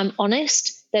 If I'm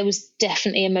honest, there was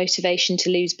definitely a motivation to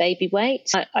lose baby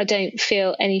weight. I don't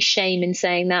feel any shame in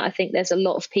saying that. I think there's a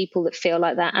lot of people that feel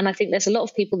like that. And I think there's a lot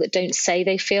of people that don't say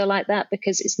they feel like that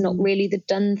because it's not really the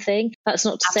done thing. That's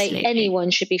not to say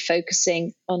anyone should be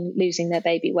focusing on losing their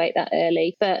baby weight that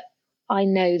early. But I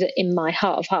know that in my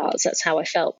heart of hearts, that's how I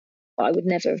felt. I would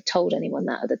never have told anyone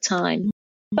that at the time.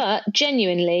 But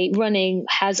genuinely, running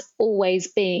has always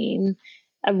been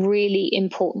a really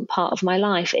important part of my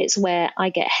life. It's where I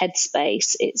get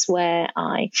headspace. It's where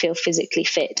I feel physically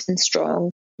fit and strong.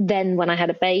 Then when I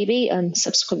had a baby and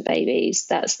subsequent babies,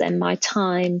 that's then my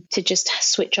time to just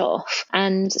switch off.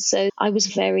 And so I was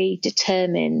very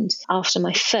determined after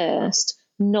my first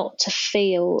not to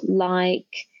feel like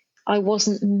I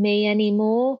wasn't me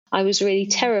anymore. I was really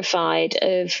terrified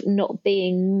of not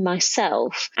being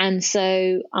myself. And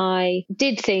so I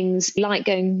did things like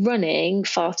going running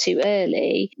far too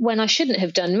early when I shouldn't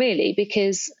have done, really,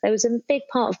 because there was a big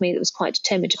part of me that was quite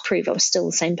determined to prove I was still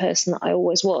the same person that I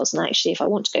always was. And actually, if I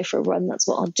want to go for a run, that's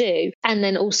what I'll do. And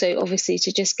then also, obviously,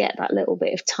 to just get that little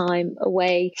bit of time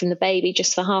away from the baby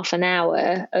just for half an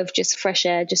hour of just fresh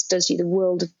air just does you the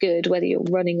world of good, whether you're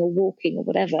running or walking or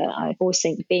whatever. I always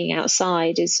think being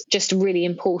outside is just really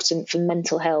important for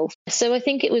mental health. So I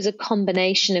think it was a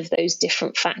combination of those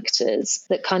different factors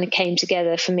that kind of came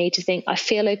together for me to think, I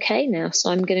feel okay now,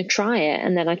 so I'm going to try it.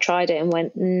 And then I tried it and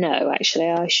went, no, actually,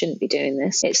 I shouldn't be doing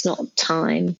this. It's not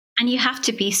time. And you have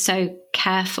to be so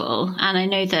careful. And I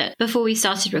know that before we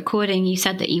started recording, you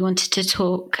said that you wanted to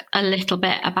talk a little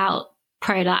bit about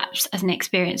prolapse as an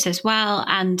experience as well.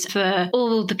 And for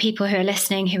all the people who are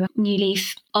listening who are New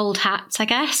Leaf old hats, I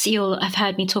guess, you'll have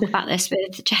heard me talk about this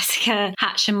with Jessica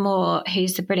Hatcher-Moore,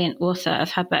 who's the brilliant author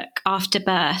of her book After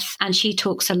Birth. And she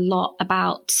talks a lot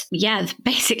about,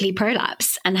 basically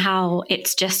prolapse and how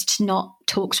it's just not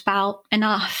talked about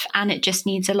enough and it just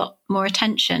needs a lot more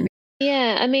attention.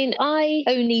 Yeah, I mean, I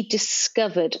only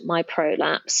discovered my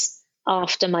prolapse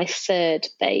after my third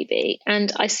baby.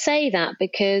 And I say that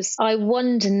because I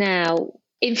wonder now,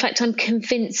 In fact, I'm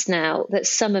convinced now that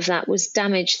some of that was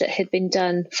damage that had been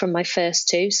done from my first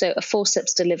two. So a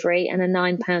forceps delivery and a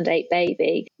 9 pound 8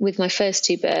 baby with my first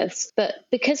two births. But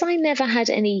because I never had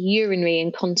any urinary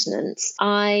incontinence,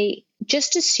 I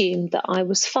just assumed that I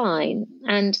was fine.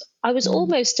 And I was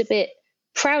almost a bit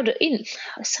proud of,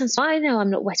 I know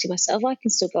I'm not wetting myself. I can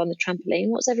still go on the trampoline.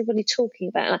 What's everybody talking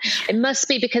about? It must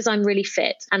be because I'm really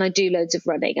fit and I do loads of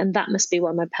running, and that must be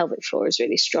why my pelvic floor is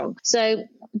really strong. So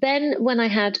then when I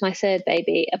had my third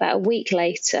baby, about a week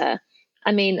later,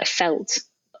 I felt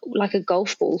like a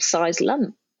golf ball sized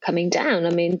lump coming down.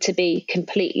 To be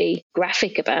completely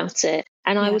graphic about it.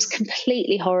 And I was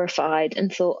completely horrified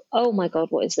and thought, oh my God,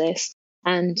 what is this?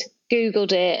 And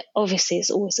Googled it. Obviously, it's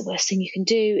always the worst thing you can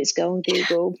do is go on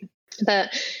Google.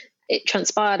 But it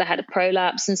transpired I had a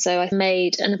prolapse, and so I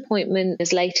made an appointment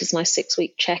as late as my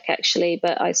 6-week check, actually.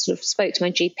 But I sort of spoke to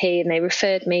my GP and they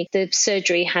referred me. The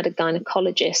surgery had a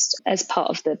gynecologist as part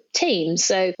of the team,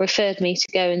 so referred me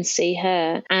to go and see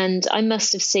her. And I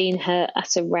must have seen her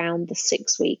at around the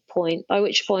 6-week point, by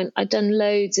which point I'd done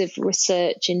loads of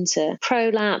research into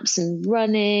prolapse and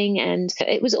running, and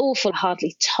it was awful. I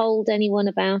hardly told anyone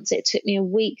about it. It took me a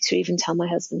week to even tell my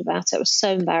husband about it. I was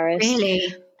so embarrassed.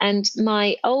 Really? And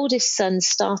my oldest son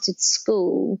started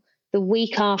school the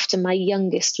week after my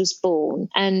youngest was born.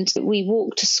 And we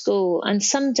walked to school. And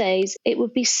some days it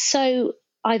would be so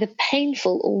either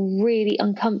painful or really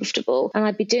uncomfortable. And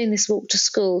I'd be doing this walk to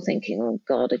school thinking, oh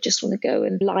God, I just want to go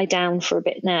and lie down for a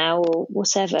bit now or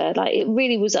whatever. Like, it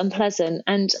really was unpleasant.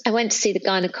 And I went to see the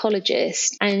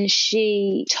gynecologist and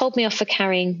she told me off for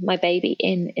carrying my baby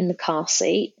in the car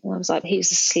seat. And I was like, he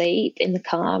was asleep in the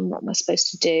car. What am I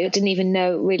supposed to do? I didn't even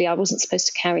know, really, I wasn't supposed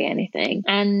to carry anything.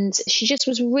 And she just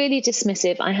was really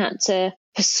dismissive. I had to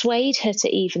persuade her to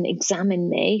even examine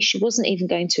me. She wasn't even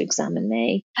going to examine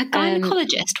me. A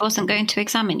gynecologist wasn't going to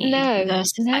examine you? No, with a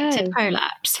suspected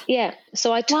prolapse? Yeah.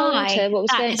 So I told her what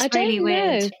was going on. I don't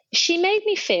know. She made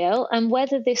me feel, and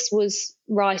whether this was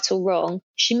right or wrong,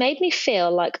 she made me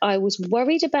feel like I was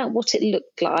worried about what it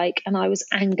looked like and I was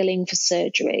angling for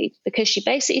surgery, because she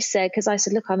basically said, because I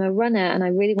said, look, I'm a runner and I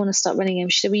really want to start running again.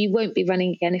 She said, well, you won't be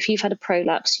running again. If you've had a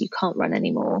prolapse, you can't run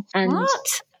anymore. And what?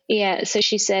 Yeah, so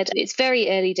she said, it's very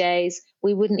early days.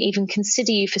 We wouldn't even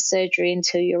consider you for surgery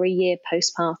until you're a year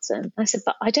postpartum. I said,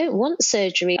 but I don't want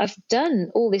surgery. I've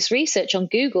done all this research on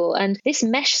Google, and this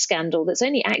mesh scandal that's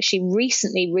only actually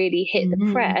recently really hit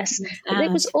the press,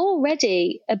 it was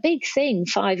already a big thing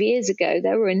 5 years ago.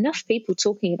 There were enough people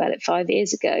talking about it 5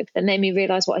 years ago that made me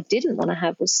realize what I didn't want to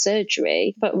have was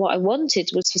surgery. But what I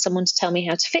wanted was for someone to tell me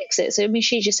how to fix it. So,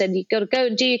 she just said, you've got to go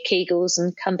and do your Kegels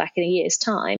and come back in a year's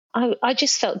time. I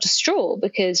just felt distraught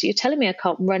because you're telling me I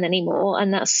can't run anymore,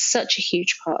 and that's such a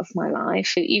huge part of my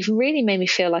life. You've really made me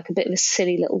feel like a bit of a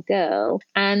silly little girl.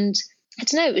 And I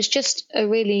don't know, it was just a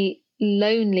really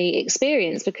lonely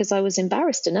experience because I was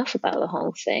embarrassed enough about the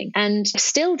whole thing and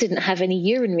still didn't have any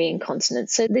urinary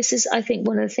incontinence. So this is, I think,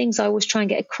 one of the things I always try and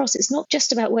get across. It's not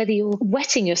just about whether you're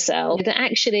wetting yourself, that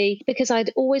actually, because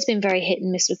I'd always been very hit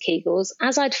and miss with Kegels,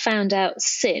 as I'd found out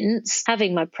since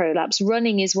having my prolapse,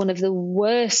 running is one of the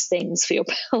worst things for your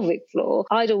pelvic floor.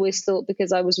 I'd always thought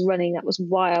because I was running, that was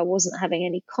why I wasn't having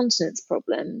any continence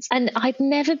problems. And I'd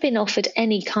never been offered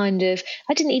any kind of,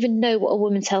 I didn't even know what a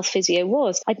women's health physio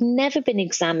was. I'd never been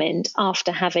examined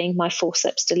after having my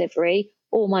forceps delivery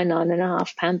or my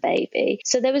 9.5 pound baby.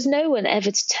 So there was no one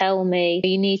ever to tell me,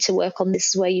 you need to work on this,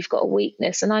 is where you've got a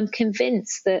weakness. And I'm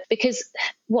convinced that, because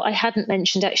what I hadn't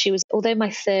mentioned actually was, although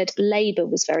my third labour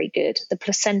was very good, the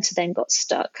placenta then got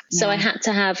stuck. So I had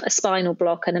to have a spinal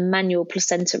block and a manual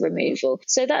placenta removal.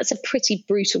 So that's a pretty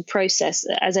brutal process,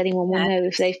 as anyone will know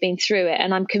if they've been through it.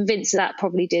 And I'm convinced that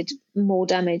probably did more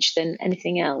damage than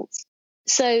anything else.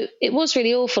 So it was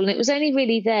really awful. And it was only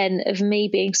really then of me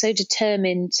being so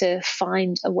determined to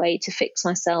find a way to fix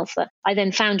myself that I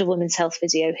then found a women's health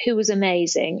physio who was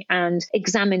amazing and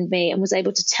examined me and was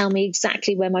able to tell me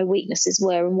exactly where my weaknesses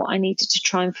were and what I needed to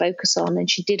try and focus on. And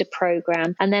she did a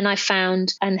program. And then I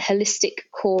found an holistic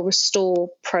core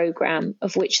restore program,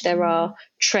 of which there are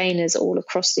trainers all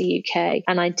across the UK.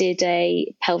 And I did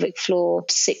a pelvic floor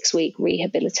 6-week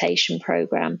rehabilitation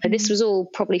program. And this was all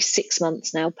probably 6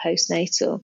 months now postnatal.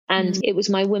 And it was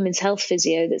my women's health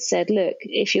physio that said, look,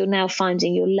 if you're now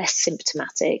finding you're less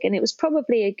symptomatic, and it was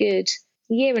probably a good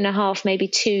year and a half, maybe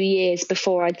 2 years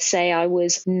before I'd say I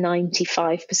was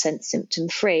 95% symptom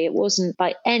free. It wasn't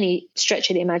by any stretch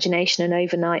of the imagination an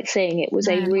overnight thing. It was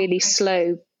a really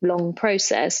slow, long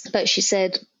process. But she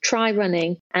said, try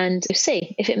running and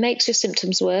see. If it makes your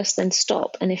symptoms worse, then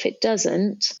stop. And if it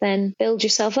doesn't, then build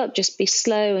yourself up. Just be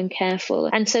slow and careful.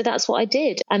 And so that's what I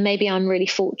did. And maybe I'm really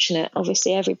fortunate.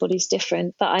 Obviously, everybody's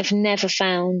different, but I've never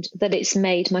found that it's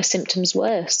made my symptoms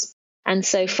worse. And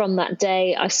so from that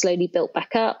day, I slowly built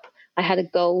back up. I had a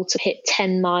goal to hit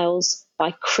 10 miles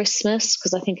by Christmas,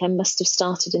 because I think I must have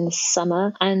started in the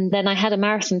summer. And then I had a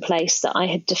marathon place that I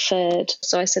had deferred.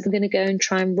 So I said, I'm going to go and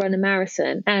try and run a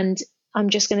marathon. And I'm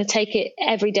just going to take it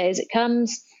every day as it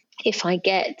comes. If I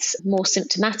get more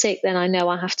symptomatic, then I know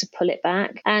I have to pull it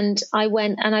back. And I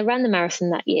went and I ran the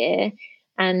marathon that year.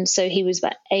 And so he was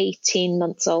about 18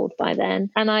 months old by then.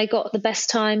 And I got the best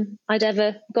time I'd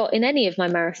ever got in any of my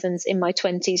marathons in my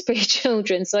 20s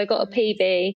pre-children. So I got a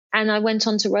PB and I went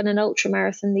on to run an ultra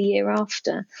marathon the year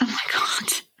after. Oh my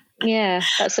God. Yeah,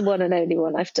 that's the one and only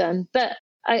one I've done. But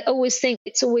I always think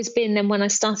it's always been, then when I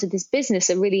started this business,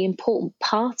 a really important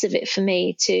part of it for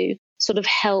me to sort of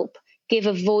help give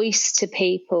a voice to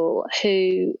people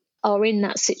who are in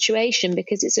that situation,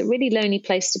 because it's a really lonely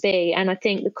place to be. And I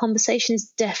think the conversation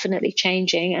is definitely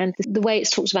changing, and the way it's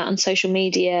talked about on social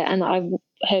media, and I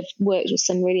have worked with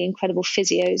some really incredible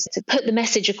physios to put the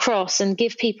message across and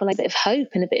give people a bit of hope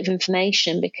and a bit of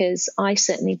information, because I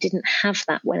certainly didn't have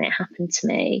that when it happened to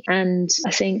me. And I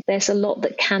think there's a lot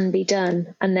that can be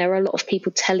done, and there are a lot of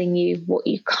people telling you what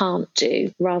you can't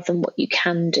do rather than what you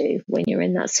can do when you're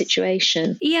in that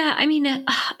situation. Yeah, I mean,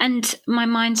 and my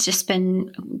mind's just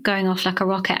been going off like a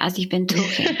rocket as you've been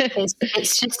talking.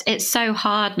 It's so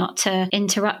hard not to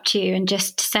interrupt you and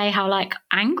just to say how like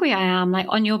angry I am, like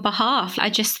on your behalf. I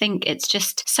just think it's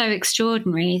just so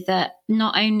extraordinary that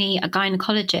not only a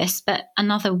gynecologist, but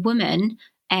another woman,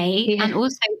 and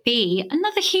also B,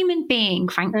 another human being,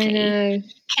 frankly,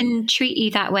 can treat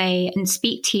you that way and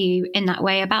speak to you in that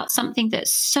way about something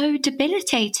that's so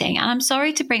debilitating. And I'm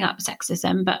sorry to bring up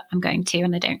sexism, but I'm going to,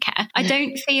 and I don't care. I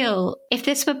don't feel, if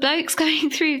this were blokes going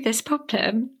through this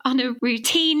problem on a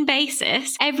routine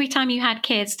basis, every time you had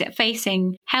kids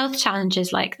facing health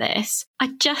challenges like this, I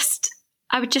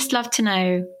would just love to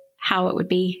know how it would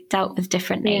be dealt with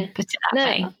differently, put it that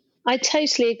way. I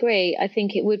totally agree. I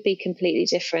think it would be completely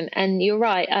different. And you're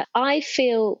right. I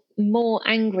feel more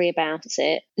angry about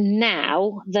it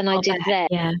now than I did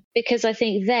then, because I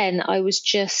think then I was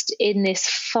just in this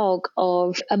fog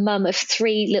of a mum of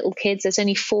 3 little kids. There's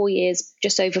only 4 years,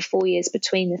 just over 4 years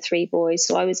between the 3 boys.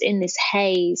 So I was in this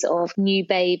haze of new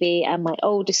baby and my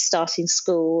oldest starting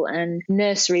school and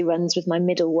nursery runs with my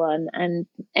middle one and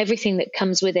everything that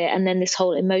comes with it. And then this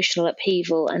whole emotional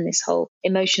upheaval and this whole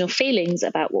emotional feelings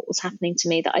about what was happening to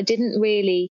me that I didn't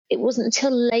really, it wasn't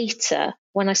until later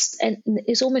when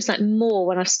it's almost like more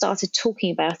when I've started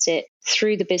talking about it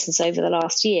through the business over the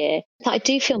last year, that I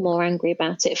do feel more angry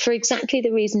about it for exactly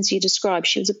the reasons you described.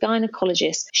 She was a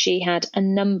gynecologist. She had a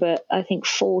number, I think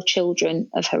 4 children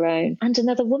of her own and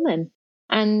another woman.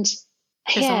 And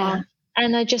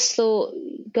and I just thought,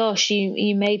 gosh,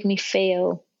 you made me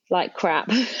feel like crap.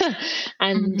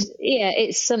 And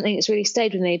it's something that's really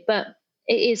stayed with me. But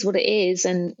it is what it is,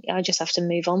 and I just have to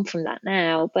move on from that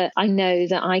now. But I know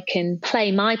that I can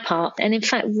play my part. And in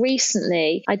fact,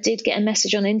 recently I did get a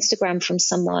message on Instagram from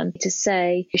someone to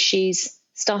say she's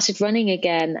started running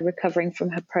again, recovering from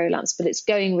her prolapse, but it's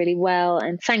going really well.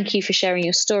 And thank you for sharing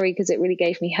your story, because it really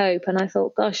gave me hope. And I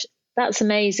thought, gosh, that's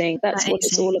amazing. That's what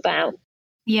it's all about.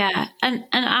 Yeah, an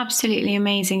absolutely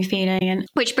amazing feeling. And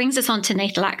which brings us on to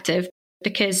Natal Active,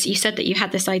 because you said that you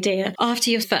had this idea after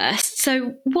your first.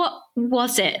 So what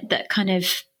was it that kind of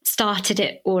started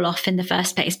it all off in the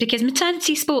first place? Because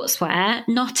maternity sportswear,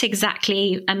 not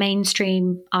exactly a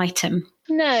mainstream item.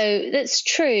 No, that's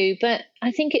true. But I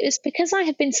think it was because I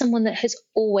have been someone that has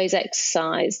always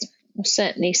exercised, or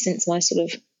certainly since my sort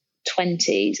of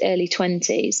early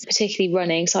 20s, particularly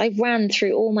running. So I ran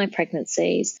through all my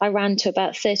pregnancies. I ran to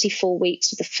about 34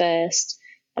 weeks with the first,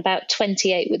 about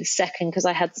 28 with the second, because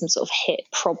I had some sort of hip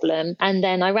problem. And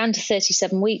then I ran to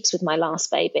 37 weeks with my last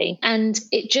baby. And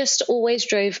it just always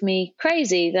drove me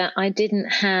crazy that I didn't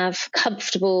have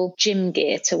comfortable gym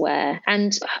gear to wear.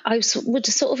 And I would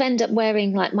sort of end up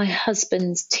wearing like my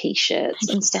husband's t-shirts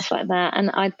and stuff like that. And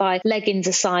I'd buy leggings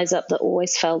a size up that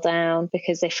always fell down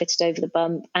because they fitted over the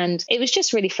bump. And it was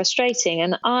just really frustrating.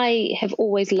 And I have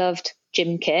always loved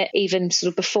gym kit, even sort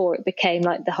of before it became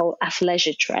like the whole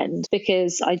athleisure trend,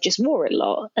 because I just wore it a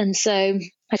lot. And so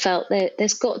I felt that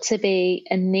there's got to be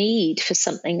a need for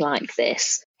something like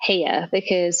this. here,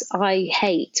 because I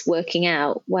hate working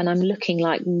out when I'm looking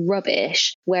like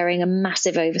rubbish, wearing a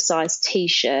massive oversized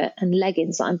t-shirt and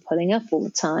leggings that I'm pulling up all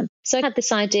the time. So I had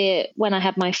this idea when I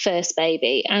had my first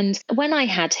baby. And when I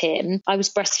had him, I was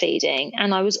breastfeeding,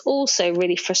 and I was also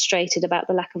really frustrated about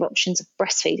the lack of options of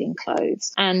breastfeeding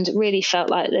clothes, and really felt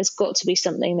like there's got to be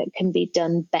something that can be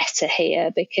done better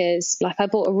here, because like I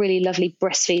bought a really lovely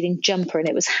breastfeeding jumper and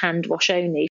it was hand wash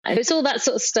only. It was all that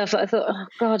sort of stuff. I thought, oh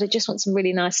God, I just want some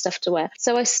really nice stuff to wear.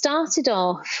 So I started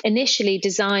off initially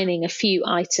designing a few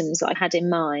items that I had in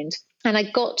mind. And I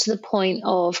got to the point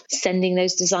of sending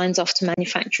those designs off to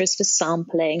manufacturers for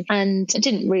sampling, and I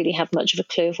didn't really have much of a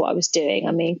clue of what I was doing.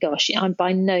 I mean, gosh, I'm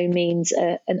by no means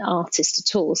an artist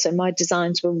at all, so my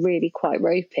designs were really quite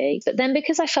ropey. But then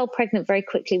because I fell pregnant very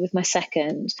quickly with my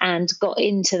second and got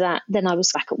into that, then I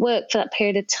was back at work for that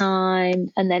period of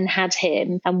time, and then had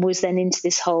him, and was then into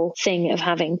this whole thing of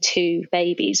having 2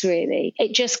 babies, really.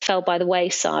 It just fell by the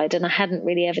wayside, and I hadn't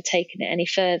really ever taken it any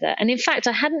further. And in fact,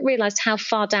 I hadn't realised how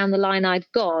far down the line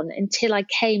I'd gone until I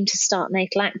came to start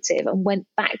Natal Active and went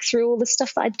back through all the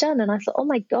stuff that I'd done. And I thought, oh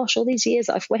my gosh, all these years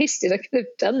I've wasted. I could have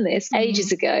done this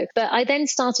ages ago. But I then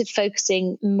started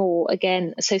focusing more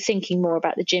again, so thinking more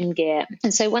about the gym gear.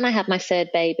 And so when I had my third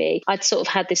baby, I'd sort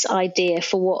of had this idea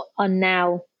for what are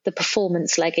now the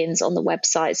performance leggings on the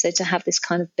website. So to have this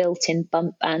kind of built-in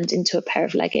bump band into a pair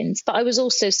of leggings. But I was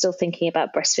also still thinking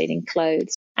about breastfeeding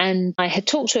clothes. And I had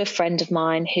talked to a friend of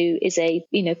mine who is a,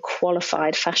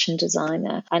 qualified fashion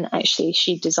designer. And actually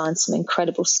she designed some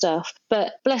incredible stuff.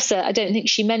 But bless her, I don't think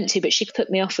she meant to, but she put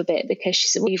me off a bit, because she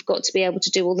said, well, you've got to be able to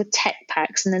do all the tech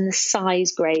packs and then the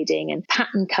size grading and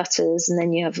pattern cutters. And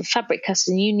then you have a fabric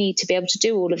cutter, and you need to be able to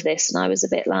do all of this. And I was a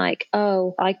bit like,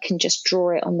 oh, I can just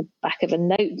draw it on the back of a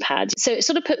notepad. So it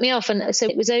sort of put me off. And so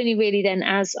it was only really then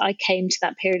as I came to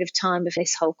that period of time of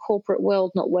this whole corporate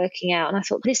world not working out. And I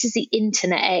thought, this is the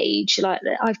internet age. Like,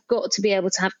 I've got to be able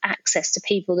to have access to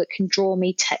people that can draw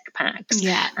me tech packs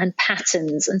and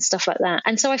patterns and stuff like that.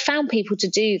 And so I found people to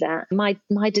do that.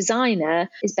 My designer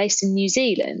is based in New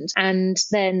Zealand, and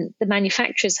then the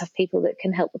manufacturers have people that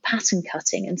can help with pattern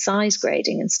cutting and size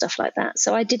grading and stuff like that.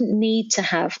 So I didn't need to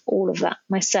have all of that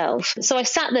myself. So I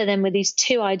sat there then with these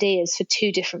 2 ideas for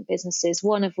 2 different businesses,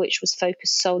 one of which was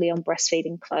focused solely on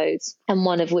breastfeeding clothes and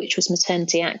one of which was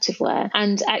maternity activewear.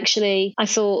 And actually I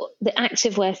thought the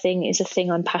activewear thing is a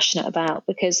thing I'm passionate about,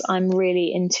 because I'm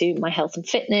really into my health and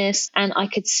fitness, and I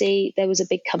could see there was a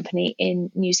big company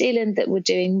in New Zealand that were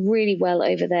doing really well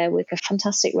over there with a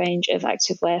fantastic range of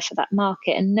activewear for that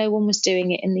market, and no one was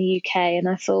doing it in the UK. And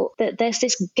I thought that there's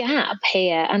this gap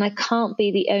here, and I can't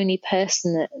be the only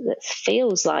person that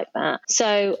feels like that.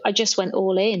 So I just went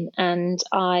all in, and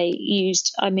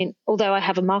although I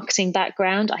have a marketing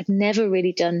background, I'd never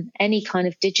really done any kind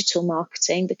of digital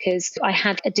marketing, because I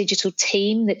had a digital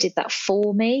team that did that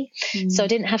for me. So I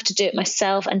didn't have to do it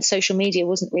myself, and social media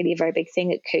wasn't really a very big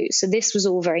thing at Coutts. So this was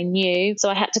all very new. So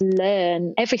I had to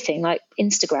learn everything, like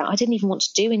Instagram. I didn't even want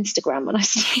to do Instagram when I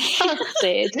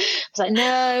started. I was like,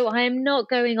 no, I am not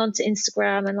going onto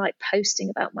Instagram and like posting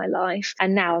about my life.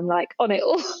 And now I'm like on it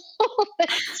all the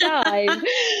time.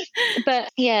 But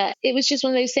yeah, it was just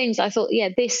one of those things. I thought,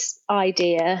 this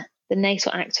idea, the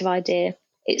Natal Active idea,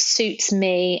 it suits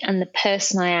me and the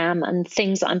person I am and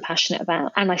things that I'm passionate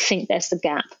about. And I think there's the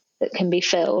gap that can be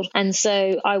filled. And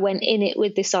so I went in it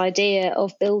with this idea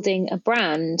of building a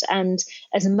brand, and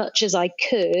as much as I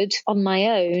could on my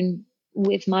own,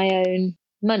 with my own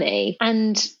money.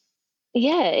 And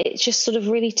it just sort of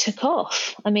really took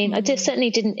off. I mean, I certainly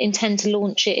didn't intend to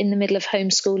launch it in the middle of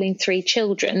homeschooling 3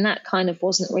 children. That kind of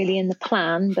wasn't really in the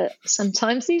plan, but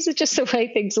sometimes these are just the way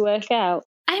things work out.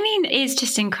 I mean, it's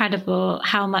just incredible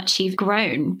how much you've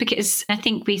grown, because I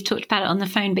think we've talked about it on the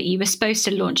phone, but you were supposed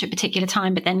to launch at a particular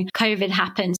time, but then COVID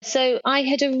happened. So I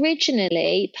had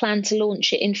originally planned to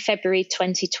launch it in February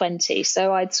 2020.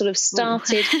 So I'd sort of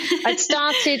started,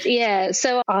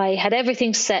 so I had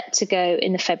everything set to go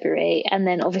in the February, and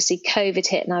then obviously COVID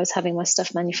hit and I was having my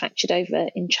stuff manufactured over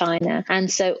in China.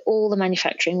 And so all the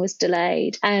manufacturing was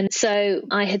delayed. And so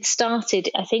I had started,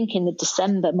 I think in the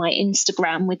December, my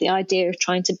Instagram with the idea of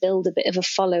trying to build a bit of a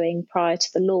following prior to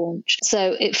the launch.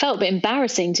 So it felt a bit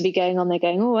embarrassing to be going on there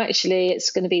going, oh, actually,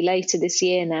 it's going to be later this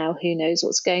year now. Who knows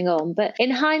what's going on? But in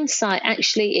hindsight,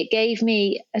 actually, it gave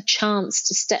me a chance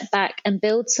to step back and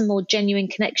build some more genuine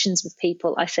connections with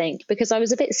people, I think, because I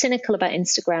was a bit cynical about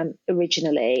Instagram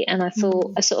originally. And I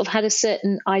thought I sort of had a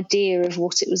certain idea of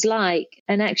what it was like.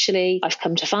 And actually, I've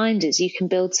come to find is you can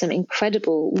build some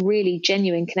incredible, really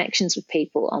genuine connections with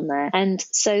people on there. And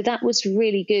so that was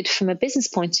really good from a business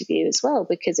point of view as well,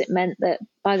 because it meant that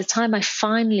by the time I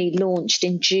finally launched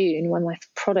in June, when my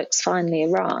products finally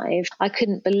arrived, I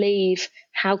couldn't believe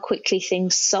how quickly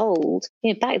things sold.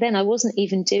 Back then, I wasn't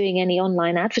even doing any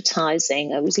online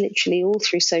advertising. It was literally all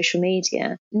through social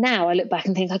media. Now I look back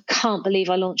and think, I can't believe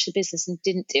I launched the business and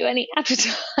didn't do any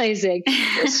advertising.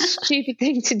 What a stupid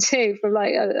thing to do from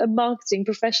like a marketing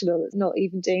professional that's not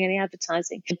even doing any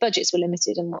advertising. The budgets were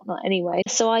limited and whatnot anyway.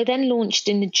 So I then launched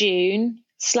in June,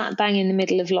 slap bang in the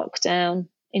middle of lockdown,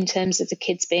 in terms of the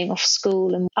kids being off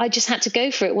school. And I just had to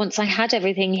go for it once I had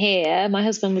everything here. My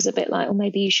husband was a bit like,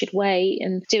 maybe you should wait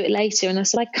and do it later. And I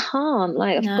said, I can't,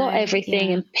 I've got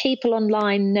everything and people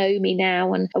online know me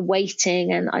now and are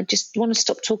waiting. And I just want to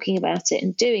stop talking about it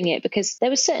and doing it, because there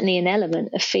was certainly an element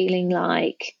of feeling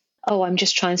like, I'm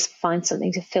just trying to find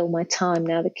something to fill my time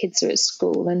now the kids are at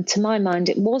school. And to my mind,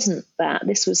 it wasn't that.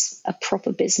 This was a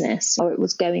proper business, or it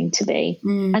was going to be.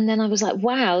 And then I was like,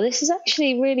 wow, this is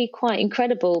actually really quite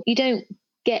incredible. You don't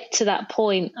get to that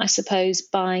point, I suppose,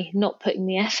 by not putting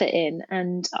the effort in.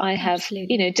 And I have,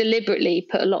 deliberately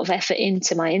put a lot of effort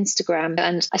into my Instagram,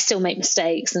 and I still make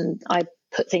mistakes, and I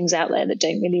put things out there that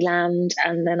don't really land,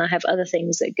 and then I have other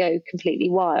things that go completely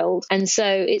wild. And so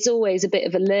it's always a bit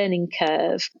of a learning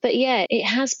curve. But yeah, it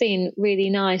has been really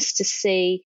nice to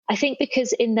see. I think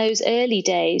because in those early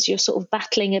days, you're sort of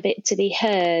battling a bit to be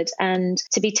heard and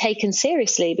to be taken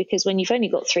seriously, because when you've only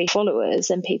got 3 followers,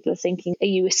 then people are thinking, are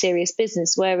you a serious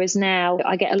business? Whereas now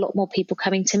I get a lot more people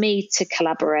coming to me to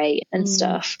collaborate and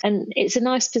stuff. And it's a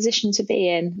nice position to be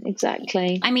in.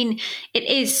 Exactly. I mean, it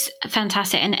is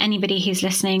fantastic. And anybody who's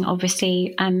listening,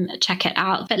 obviously, check it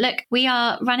out. But look, we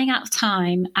are running out of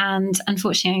time. And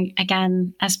unfortunately,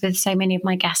 again, as with so many of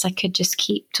my guests, I could just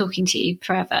keep talking to you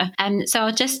forever. So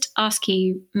I'll just ask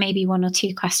you maybe 1 or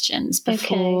 2 questions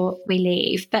before we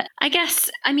leave. But I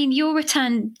guess, your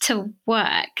return to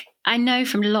work, I know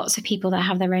from lots of people that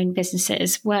have their own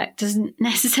businesses, work doesn't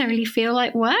necessarily feel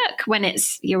like work when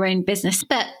it's your own business.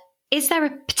 But is there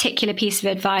a particular piece of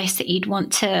advice that you'd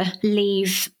want to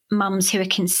leave mums who are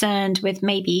concerned with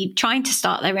maybe trying to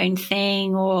start their own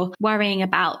thing or worrying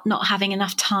about not having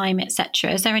enough time,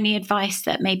 etc.? Is there any advice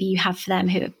that maybe you have for them,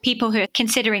 people who are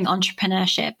considering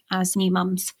entrepreneurship as new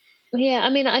mums? Yeah,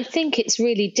 I think it's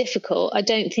really difficult. I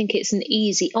don't think it's an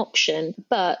easy option.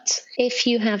 But if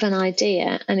you have an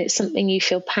idea and it's something you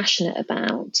feel passionate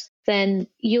about, then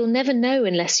you'll never know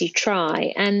unless you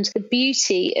try. And the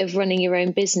beauty of running your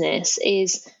own business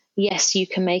is, yes, you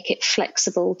can make it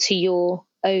flexible to your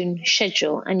own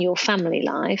schedule and your family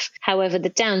life. However, the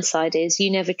downside is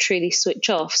you never truly switch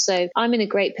off. So I'm in a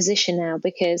great position now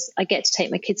because I get to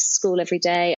take my kids to school every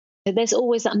day. There's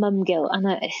always that mum guilt. And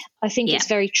I think it's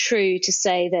very true to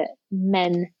say that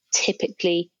men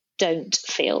typically don't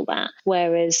feel that,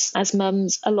 whereas as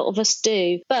mums, a lot of us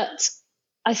do. But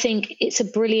I think it's a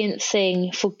brilliant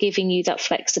thing for giving you that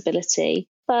flexibility.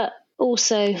 But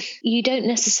also, you don't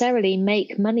necessarily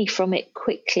make money from it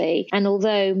quickly. And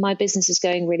although my business is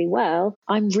going really well,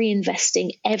 I'm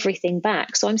reinvesting everything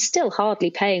back. So I'm still hardly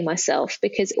paying myself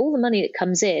because all the money that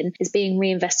comes in is being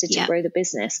reinvested to grow the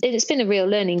business. It's been a real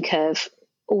learning curve,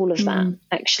 all of that,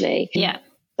 actually. Yeah.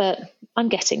 But I'm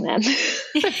getting there.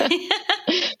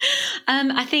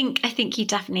 I think you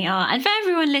definitely are. And for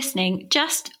everyone listening,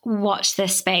 just watch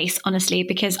this space, honestly,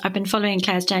 because I've been following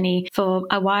Claire's journey for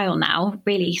a while now,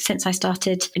 really, since I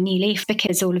started New Leaf,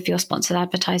 because all of your sponsored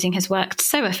advertising has worked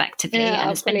so effectively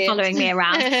and it's been following me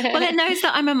around. Well, it knows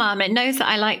that I'm a mum. It knows that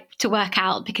I like to work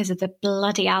out because of the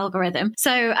bloody algorithm.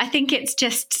 So I think it's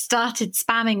just started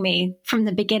spamming me from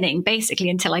the beginning, basically,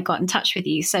 until I got in touch with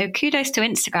you. So kudos to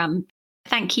Instagram.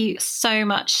 Thank you so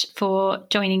much for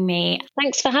joining me.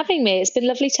 Thanks for having me. It's been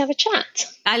lovely to have a chat.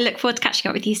 I look forward to catching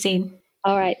up with you soon.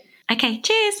 All right. Okay,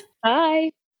 cheers.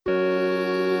 Bye.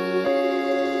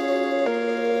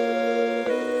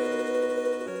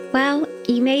 Well,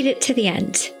 you made it to the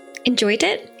end. Enjoyed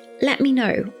it? Let me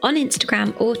know on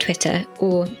Instagram or Twitter,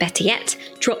 or better yet,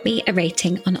 drop me a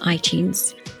rating on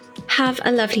iTunes. Have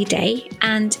a lovely day,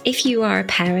 and if you are a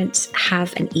parent,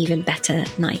 have an even better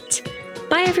night.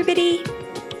 Bye, everybody.